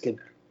experience could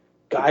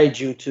guide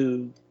you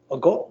to a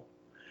goal.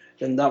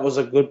 And that was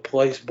a good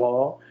placed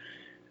ball.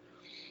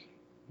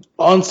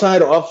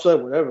 Onside or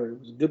offside, whatever. It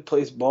was a good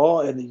placed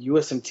ball, and the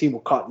USMT were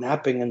caught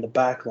napping in the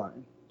back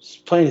line. It's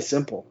plain and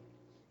simple.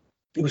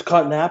 It was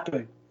caught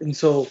napping. And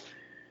so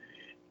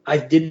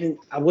I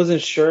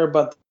wasn't sure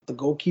about the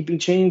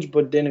goalkeeping change,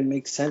 but then it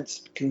makes sense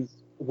because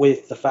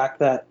with the fact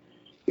that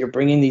you're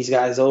bringing these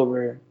guys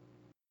over,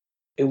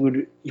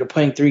 you're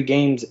playing 3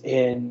 games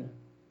in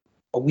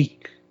a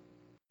week.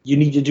 You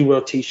need to do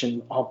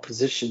rotation on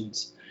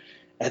positions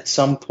at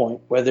some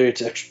point, whether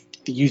it's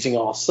using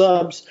all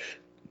subs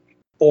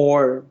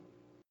or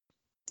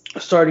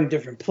starting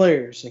different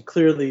players. And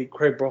clearly,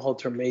 Craig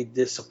Berhalter made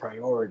this a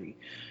priority.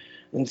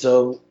 And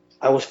so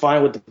I was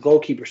fine with the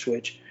goalkeeper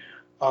switch.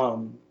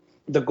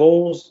 The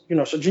goals,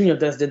 Serginho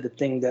Dest did the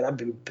thing that I've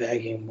been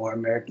begging more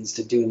Americans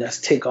to do, and that's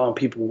take on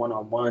people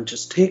one-on-one.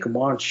 Just take them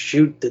on,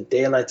 shoot the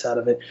daylights out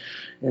of it,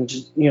 and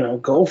just,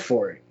 go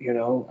for it.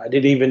 I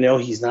didn't even know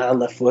he's not a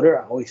left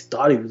footer. I always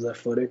thought he was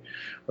left footed.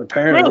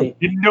 Apparently.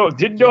 Really?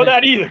 Didn't know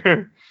that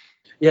either.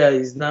 Yeah,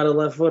 he's not a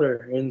left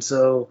footer. And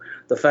so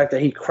the fact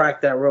that he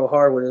cracked that real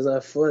hard with his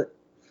left foot,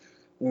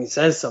 he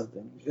says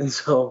something. And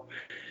so,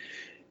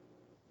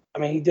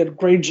 he did a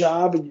great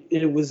job.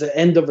 It was the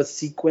end of a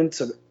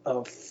sequence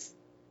of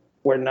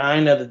where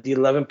 9 of the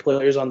 11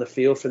 players on the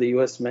field for the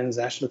U.S. men's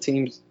national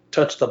teams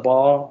touched the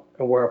ball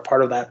and were a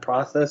part of that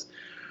process,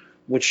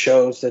 which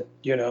shows that,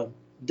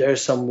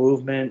 there's some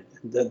movement.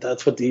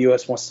 That's what the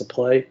U.S. wants to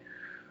play.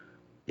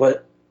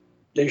 But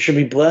they should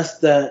be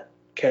blessed that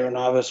Karen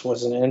Navas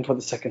wasn't in for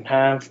the second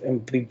half,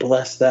 and be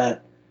blessed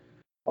that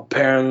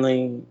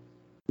apparently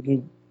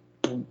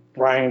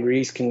Brian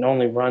Reese can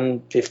only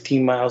run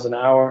 15 miles an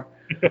hour.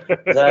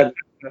 That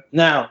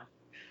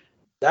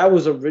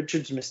was a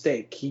Richards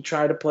mistake. He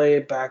tried to play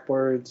it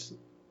backwards.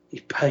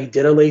 He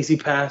did a lazy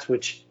pass,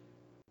 which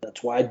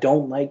that's why I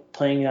don't like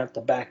playing out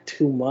the back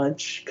too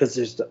much,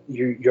 because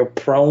you're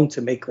prone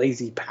to make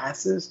lazy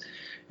passes,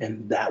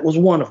 and that was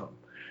one of them.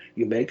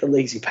 You make a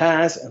lazy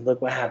pass, and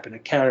look what happened, a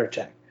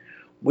counterattack.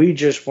 We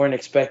just weren't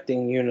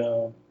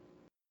expecting,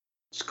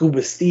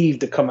 Scuba Steve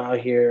to come out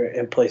here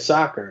and play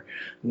soccer.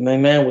 My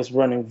man was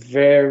running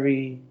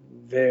very,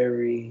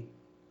 very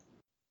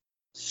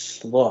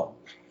slow.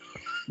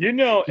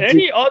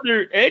 Any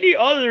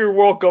other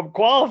World Cup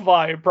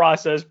qualifying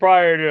process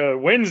prior to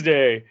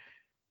Wednesday,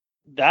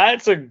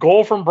 that's a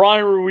goal from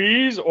Brian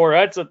Ruiz, or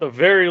that's at the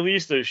very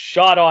least a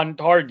shot on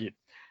target.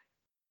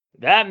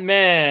 That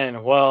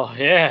man, well,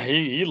 yeah,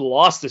 he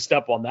lost a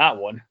step on that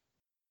one.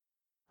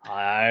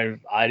 I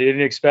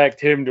didn't expect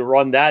him to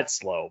run that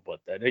slow, but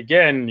then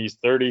again, he's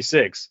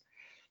 36.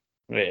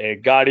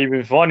 It got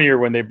even funnier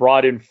when they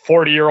brought in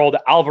 40-year-old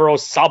Alvaro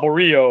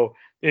Saborio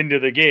into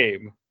the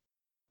game.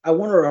 I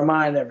want to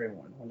remind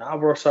everyone, when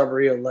Alvaro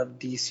Saborio left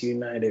DC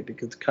United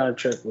because the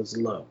contract was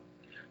low,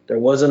 there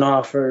was an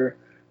offer.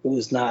 It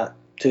was not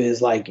to his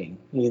liking.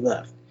 He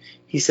left.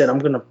 He said, I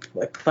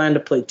plan to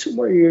play 2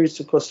 more years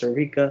to Costa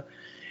Rica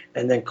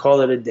and then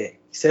call it a day.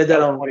 He said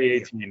that on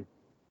 2018.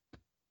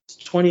 It's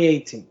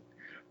 2018.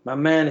 My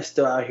man is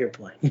still out here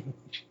playing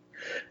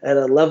at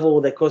a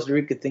level that Costa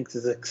Rica thinks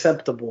is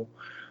acceptable,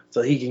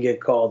 so he can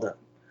get called up.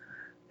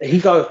 He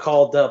got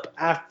called up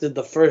after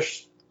the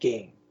first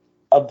game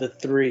of the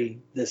 3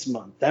 this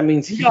month. That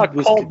means he got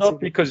called up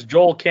because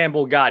Joel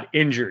Campbell got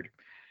injured.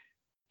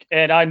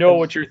 And I know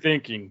what you're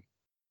thinking.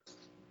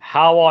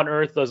 How on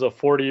earth does a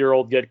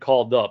 40-year-old get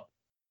called up?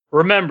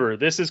 Remember,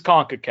 this is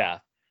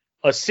CONCACAF.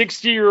 A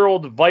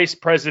 60-year-old vice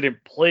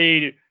president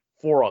played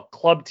for a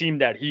club team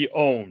that he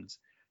owns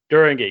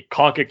during a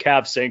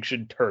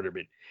CONCACAF-sanctioned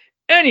tournament.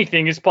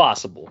 Anything is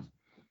possible.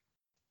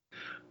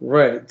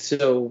 Right.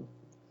 So,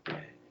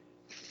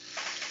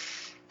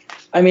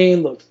 I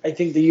mean, look, I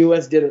think the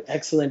U.S. did an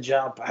excellent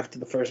job after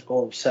the first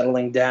goal of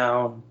settling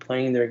down,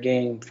 playing their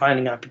game,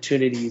 finding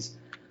opportunities.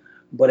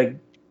 But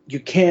you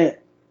can't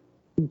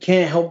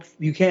hope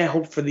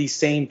for these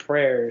same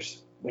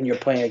prayers when you're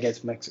playing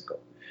against Mexico.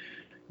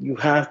 You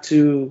have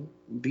to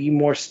be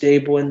more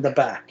stable in the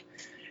back.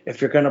 If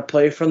you're going to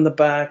play from the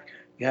back,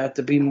 you have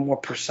to be more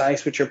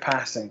precise with your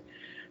passing.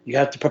 You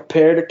have to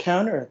prepare to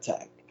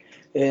counterattack.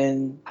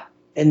 And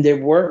there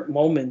were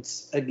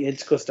moments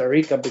against Costa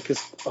Rica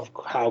because of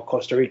how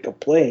Costa Rica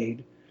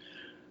played.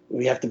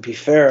 We have to be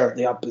fair of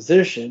the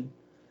opposition.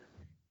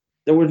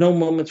 There were no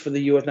moments for the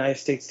United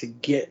States to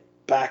get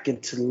back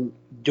into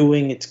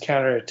doing its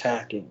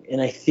counterattacking. And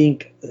I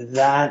think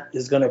that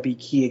is going to be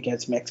key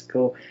against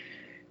Mexico.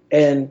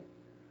 And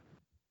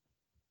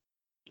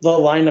the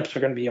lineups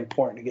are going to be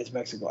important against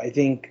Mexico. I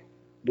think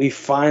we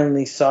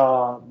finally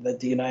saw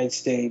that the United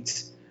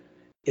States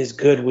is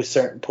good with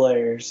certain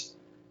players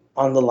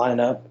on the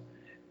lineup,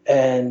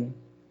 and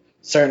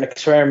certain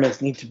experiments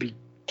need to be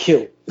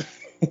killed.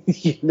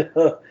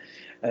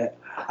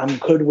 I'm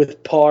good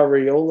with Paul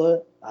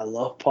Arriola. I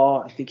love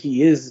Paul. I think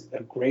he is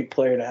a great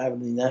player to have in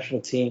the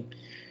national team.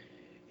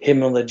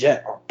 Him and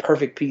Leggett are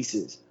perfect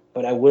pieces,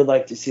 but I would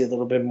like to see a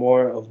little bit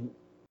more of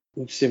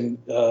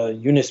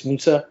Yunus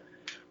Musa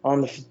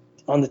on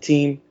the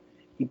team.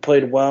 He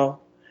played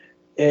well.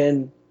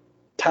 And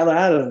Tyler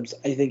Adams,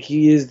 I think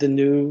he is the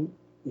new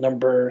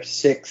number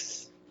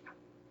 6,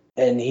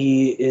 and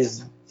he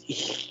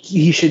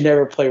should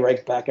never play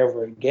right back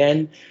ever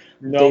again.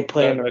 No,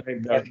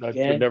 that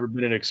should never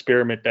been an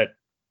experiment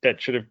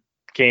that should have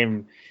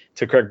came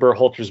to Craig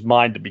Berhalter's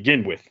mind to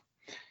begin with.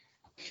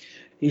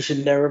 He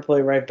should never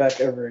play right back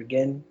ever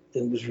again.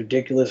 It was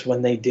ridiculous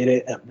when they did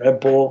it at Red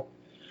Bull.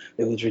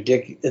 It was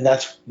ridiculous, and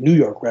that's New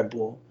York Red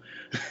Bull.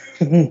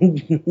 That's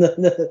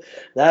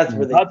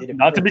where they did it.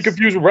 Not to be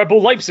confused with Red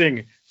Bull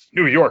Leipzig,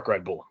 New York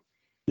Red Bull.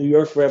 New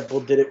York Red Bull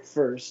did it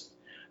first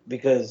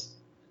because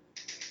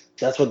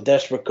that's what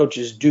desperate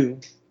coaches do.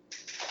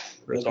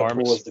 Chris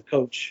Armas was the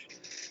coach.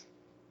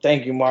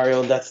 Thank you,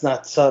 Mario. That's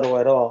not subtle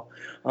at all.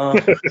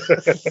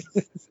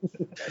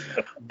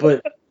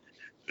 But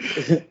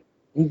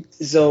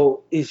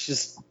so it's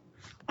just,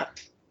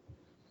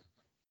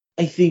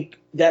 I think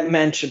that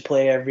man should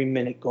play every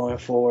minute going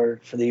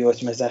forward for the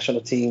U.S. men's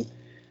national team.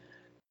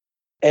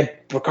 And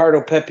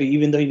Ricardo Pepi,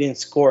 even though he didn't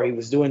score, he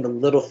was doing the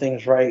little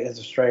things right as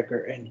a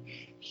striker, and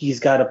he's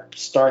got to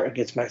start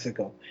against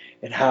Mexico.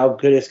 And how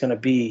good it's going to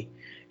be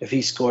if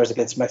he scores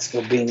against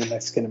Mexico, being a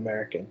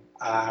Mexican-American.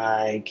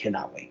 I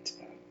cannot wait.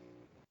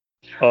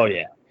 Oh,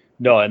 yeah.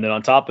 No, and then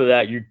on top of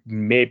that, you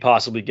may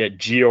possibly get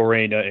Gio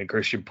Reyna and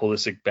Christian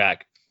Pulisic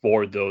back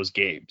for those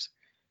games.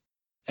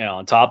 And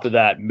on top of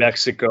that,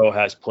 Mexico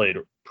has played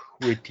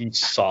pretty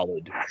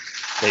solid.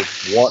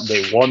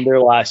 They won their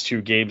last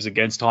 2 games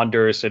against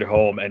Honduras at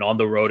home and on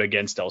the road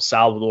against El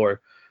Salvador.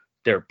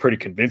 They're pretty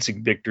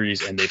convincing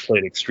victories, and they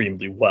played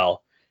extremely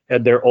well.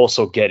 And they're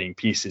also getting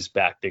pieces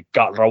back. They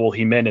got Raul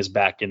Jimenez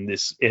back in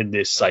this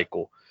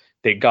cycle.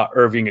 They got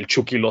Irving and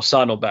Chucky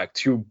Lozano back,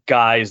 2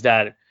 guys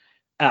that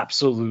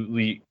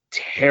absolutely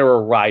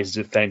terrorize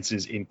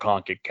defenses in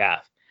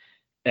CONCACAF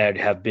and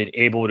have been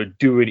able to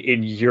do it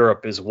in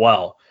Europe as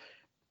well.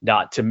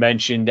 Not to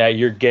mention that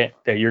you're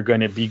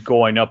going to be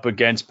going up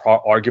against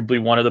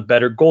arguably one of the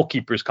better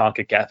goalkeepers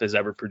CONCACAF has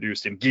ever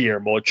produced in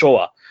Guillermo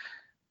Ochoa.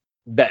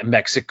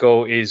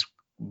 Mexico is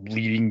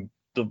leading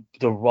the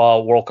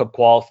World Cup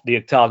the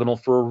octagonal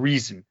for a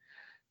reason.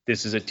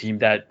 This is a team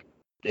that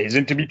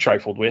isn't to be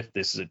trifled with.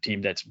 This is a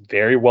team that's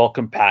very well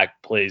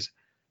compact, plays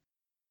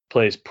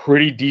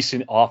pretty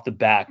decent off the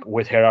back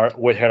with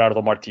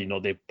Gerardo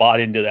Martino. They bought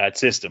into that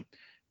system.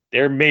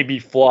 There may be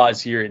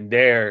flaws here and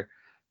there,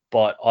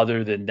 but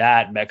other than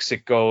that,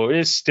 Mexico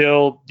is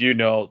still,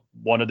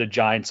 one of the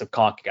giants of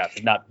CONCACAF,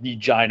 if not the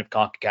giant of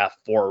CONCACAF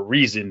for a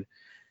reason.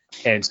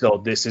 And so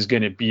this is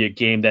going to be a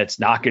game that's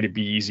not going to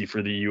be easy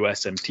for the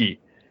USMT.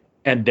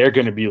 And they're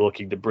going to be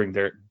looking to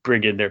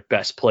bring in their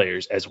best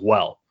players as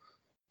well.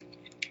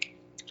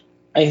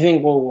 I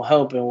think what will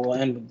help and we'll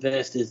end with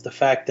this is the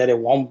fact that it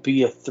won't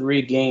be a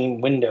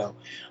 3-game window.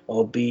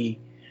 It'll be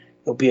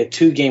a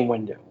 2-game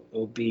window.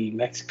 It'll be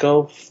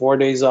Mexico, 4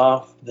 days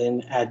off,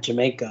 then at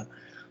Jamaica.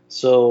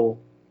 So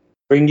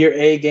bring your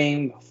A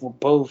game for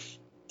both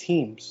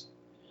teams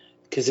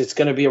because it's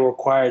going to be a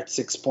required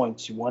 6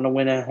 points. You want to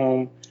win at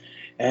home,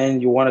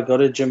 and you want to go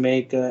to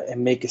Jamaica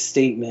and make a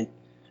statement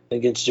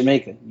against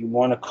Jamaica. You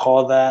want to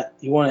call that.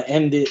 You want to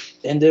end it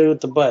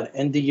with the bud.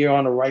 End the year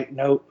on the right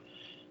note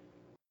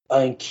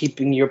and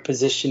keeping your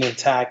position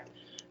intact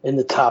in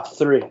the top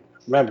 3.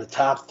 Remember, the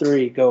top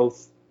 3 go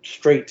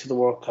straight to the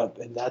World Cup,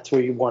 and that's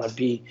where you want to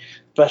be,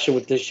 especially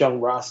with this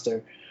young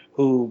roster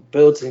who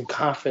builds in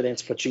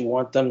confidence, but you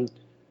want them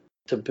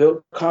to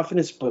build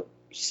confidence but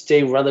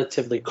stay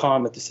relatively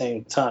calm at the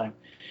same time.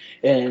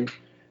 And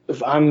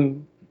if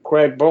I'm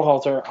Greg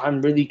Berhalter,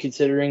 I'm really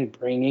considering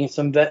bringing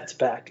some vets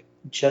back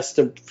just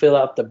to fill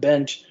out the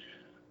bench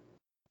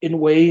in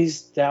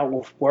ways that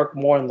will work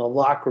more in the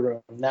locker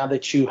room now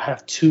that you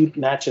have 2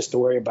 matches to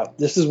worry about.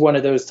 This is one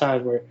of those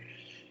times where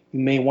you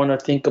may want to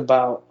think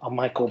about a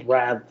Michael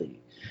Bradley.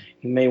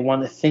 You may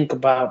want to think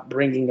about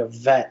bringing a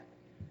vet.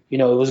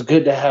 It was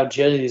good to have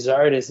Jelly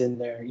Zardes in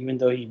there, even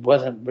though he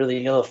wasn't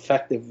really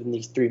ill-effective in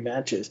these 3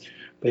 matches.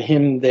 But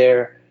him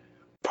there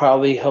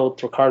probably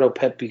helped Ricardo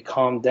Pepi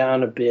calm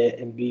down a bit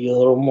and be a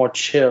little more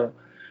chill.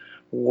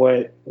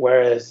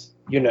 Whereas,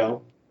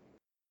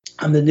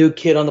 I'm the new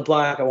kid on the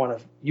block. I want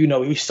to,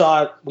 we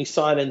saw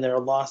it in their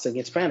loss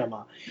against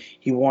Panama.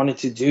 He wanted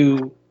to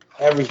do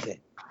everything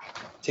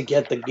to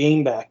get the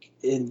game back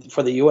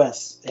for the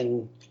U.S.,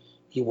 and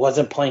he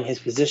wasn't playing his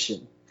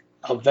position.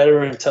 A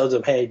veteran tells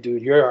him, hey,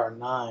 dude, you're our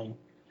 9.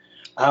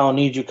 I don't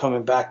need you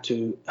coming back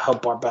to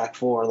help our back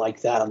 4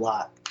 like that a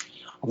lot.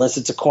 Unless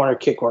it's a corner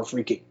kick or a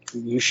free kick,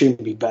 you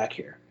shouldn't be back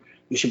here.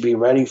 You should be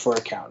ready for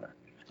a counter.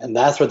 And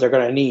that's what they're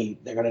going to need.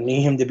 They're going to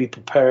need him to be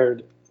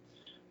prepared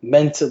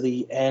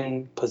mentally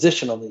and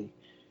positionally,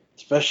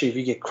 especially if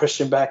you get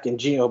Christian back and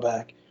Gio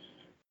back.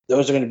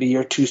 Those are going to be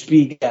your 2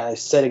 speed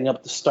guys setting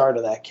up the start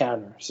of that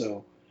counter.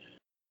 So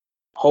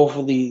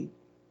hopefully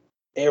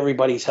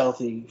everybody's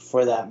healthy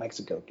for that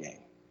Mexico game.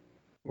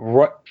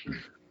 Right.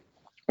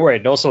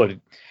 And also,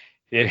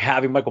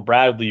 having Michael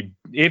Bradley,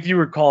 if you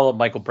recall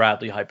Michael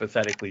Bradley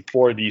hypothetically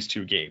for these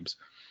 2 games,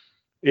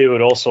 it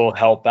would also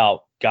help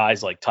out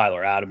guys like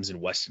Tyler Adams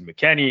and Weston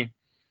McKennie.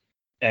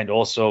 And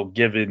also,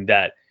 given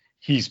that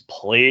he's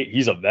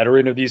a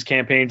veteran of these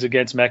campaigns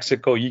against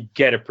Mexico, you'll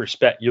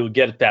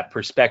get that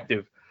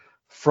perspective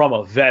from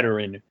a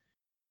veteran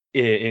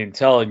in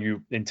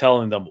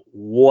telling them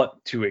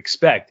what to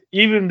expect.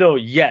 Even though,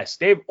 yes,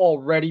 they've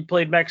already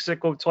played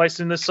Mexico twice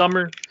in the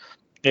summer,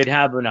 they'd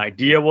have an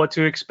idea what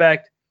to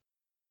expect.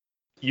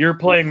 You're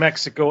playing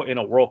Mexico in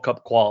a World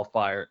Cup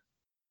qualifier.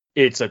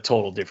 It's a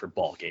total different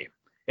ball game.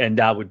 And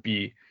it would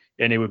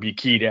be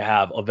key to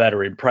have a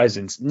veteran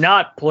presence,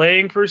 not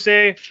playing per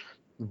se,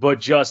 but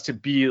just to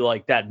be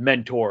like that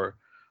mentor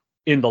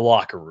in the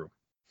locker room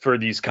for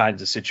these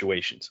kinds of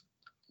situations.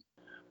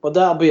 Well,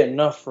 that'll be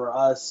enough for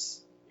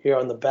us here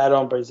on the Bad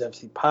Hombres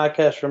FC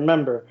podcast.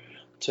 Remember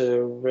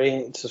to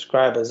rate and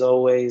subscribe as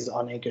always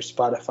on Anchor,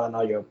 Spotify, and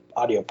all your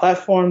audio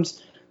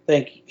platforms.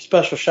 Thank you.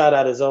 Special shout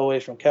out as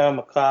always from Kevin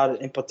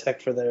McLeod and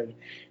Impotech for their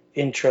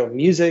intro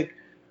music.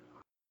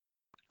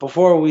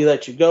 Before we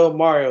let you go,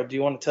 Mario, do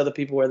you want to tell the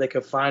people where they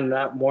can find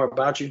out more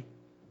about you?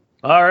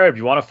 All right. If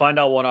you want to find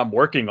out what I'm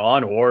working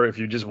on, or if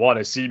you just want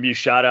to see me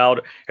shout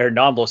out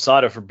Hernan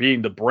Losada for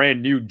being the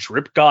brand new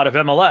drip god of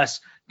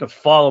MLS, you can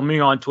follow me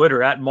on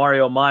Twitter at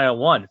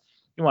MarioMaya1.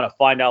 You want to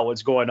find out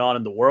what's going on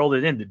in the world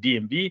and in the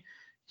DMV,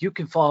 you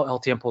can follow El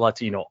Tiempo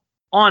Latino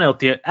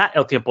at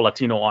El Tiempo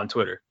Latino on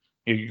Twitter.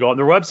 You can go on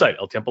their website,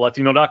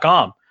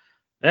 eltiempolatino.com.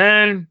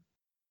 And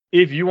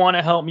If you want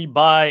to help me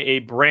buy a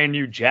brand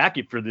new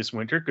jacket for this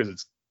winter,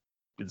 because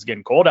it's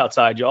getting cold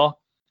outside, y'all,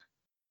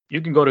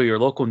 you can go to your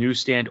local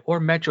newsstand or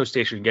metro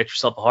station and get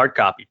yourself a hard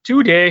copy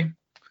today.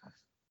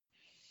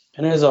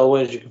 And as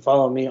always, you can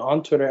follow me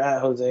on Twitter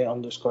at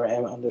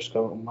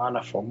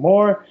Jose_M_Mana for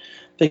more.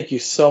 Thank you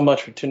so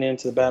much for tuning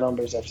into the Bad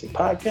Hombres FC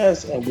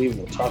podcast, and we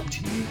will talk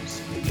to you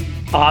soon.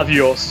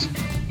 Adios.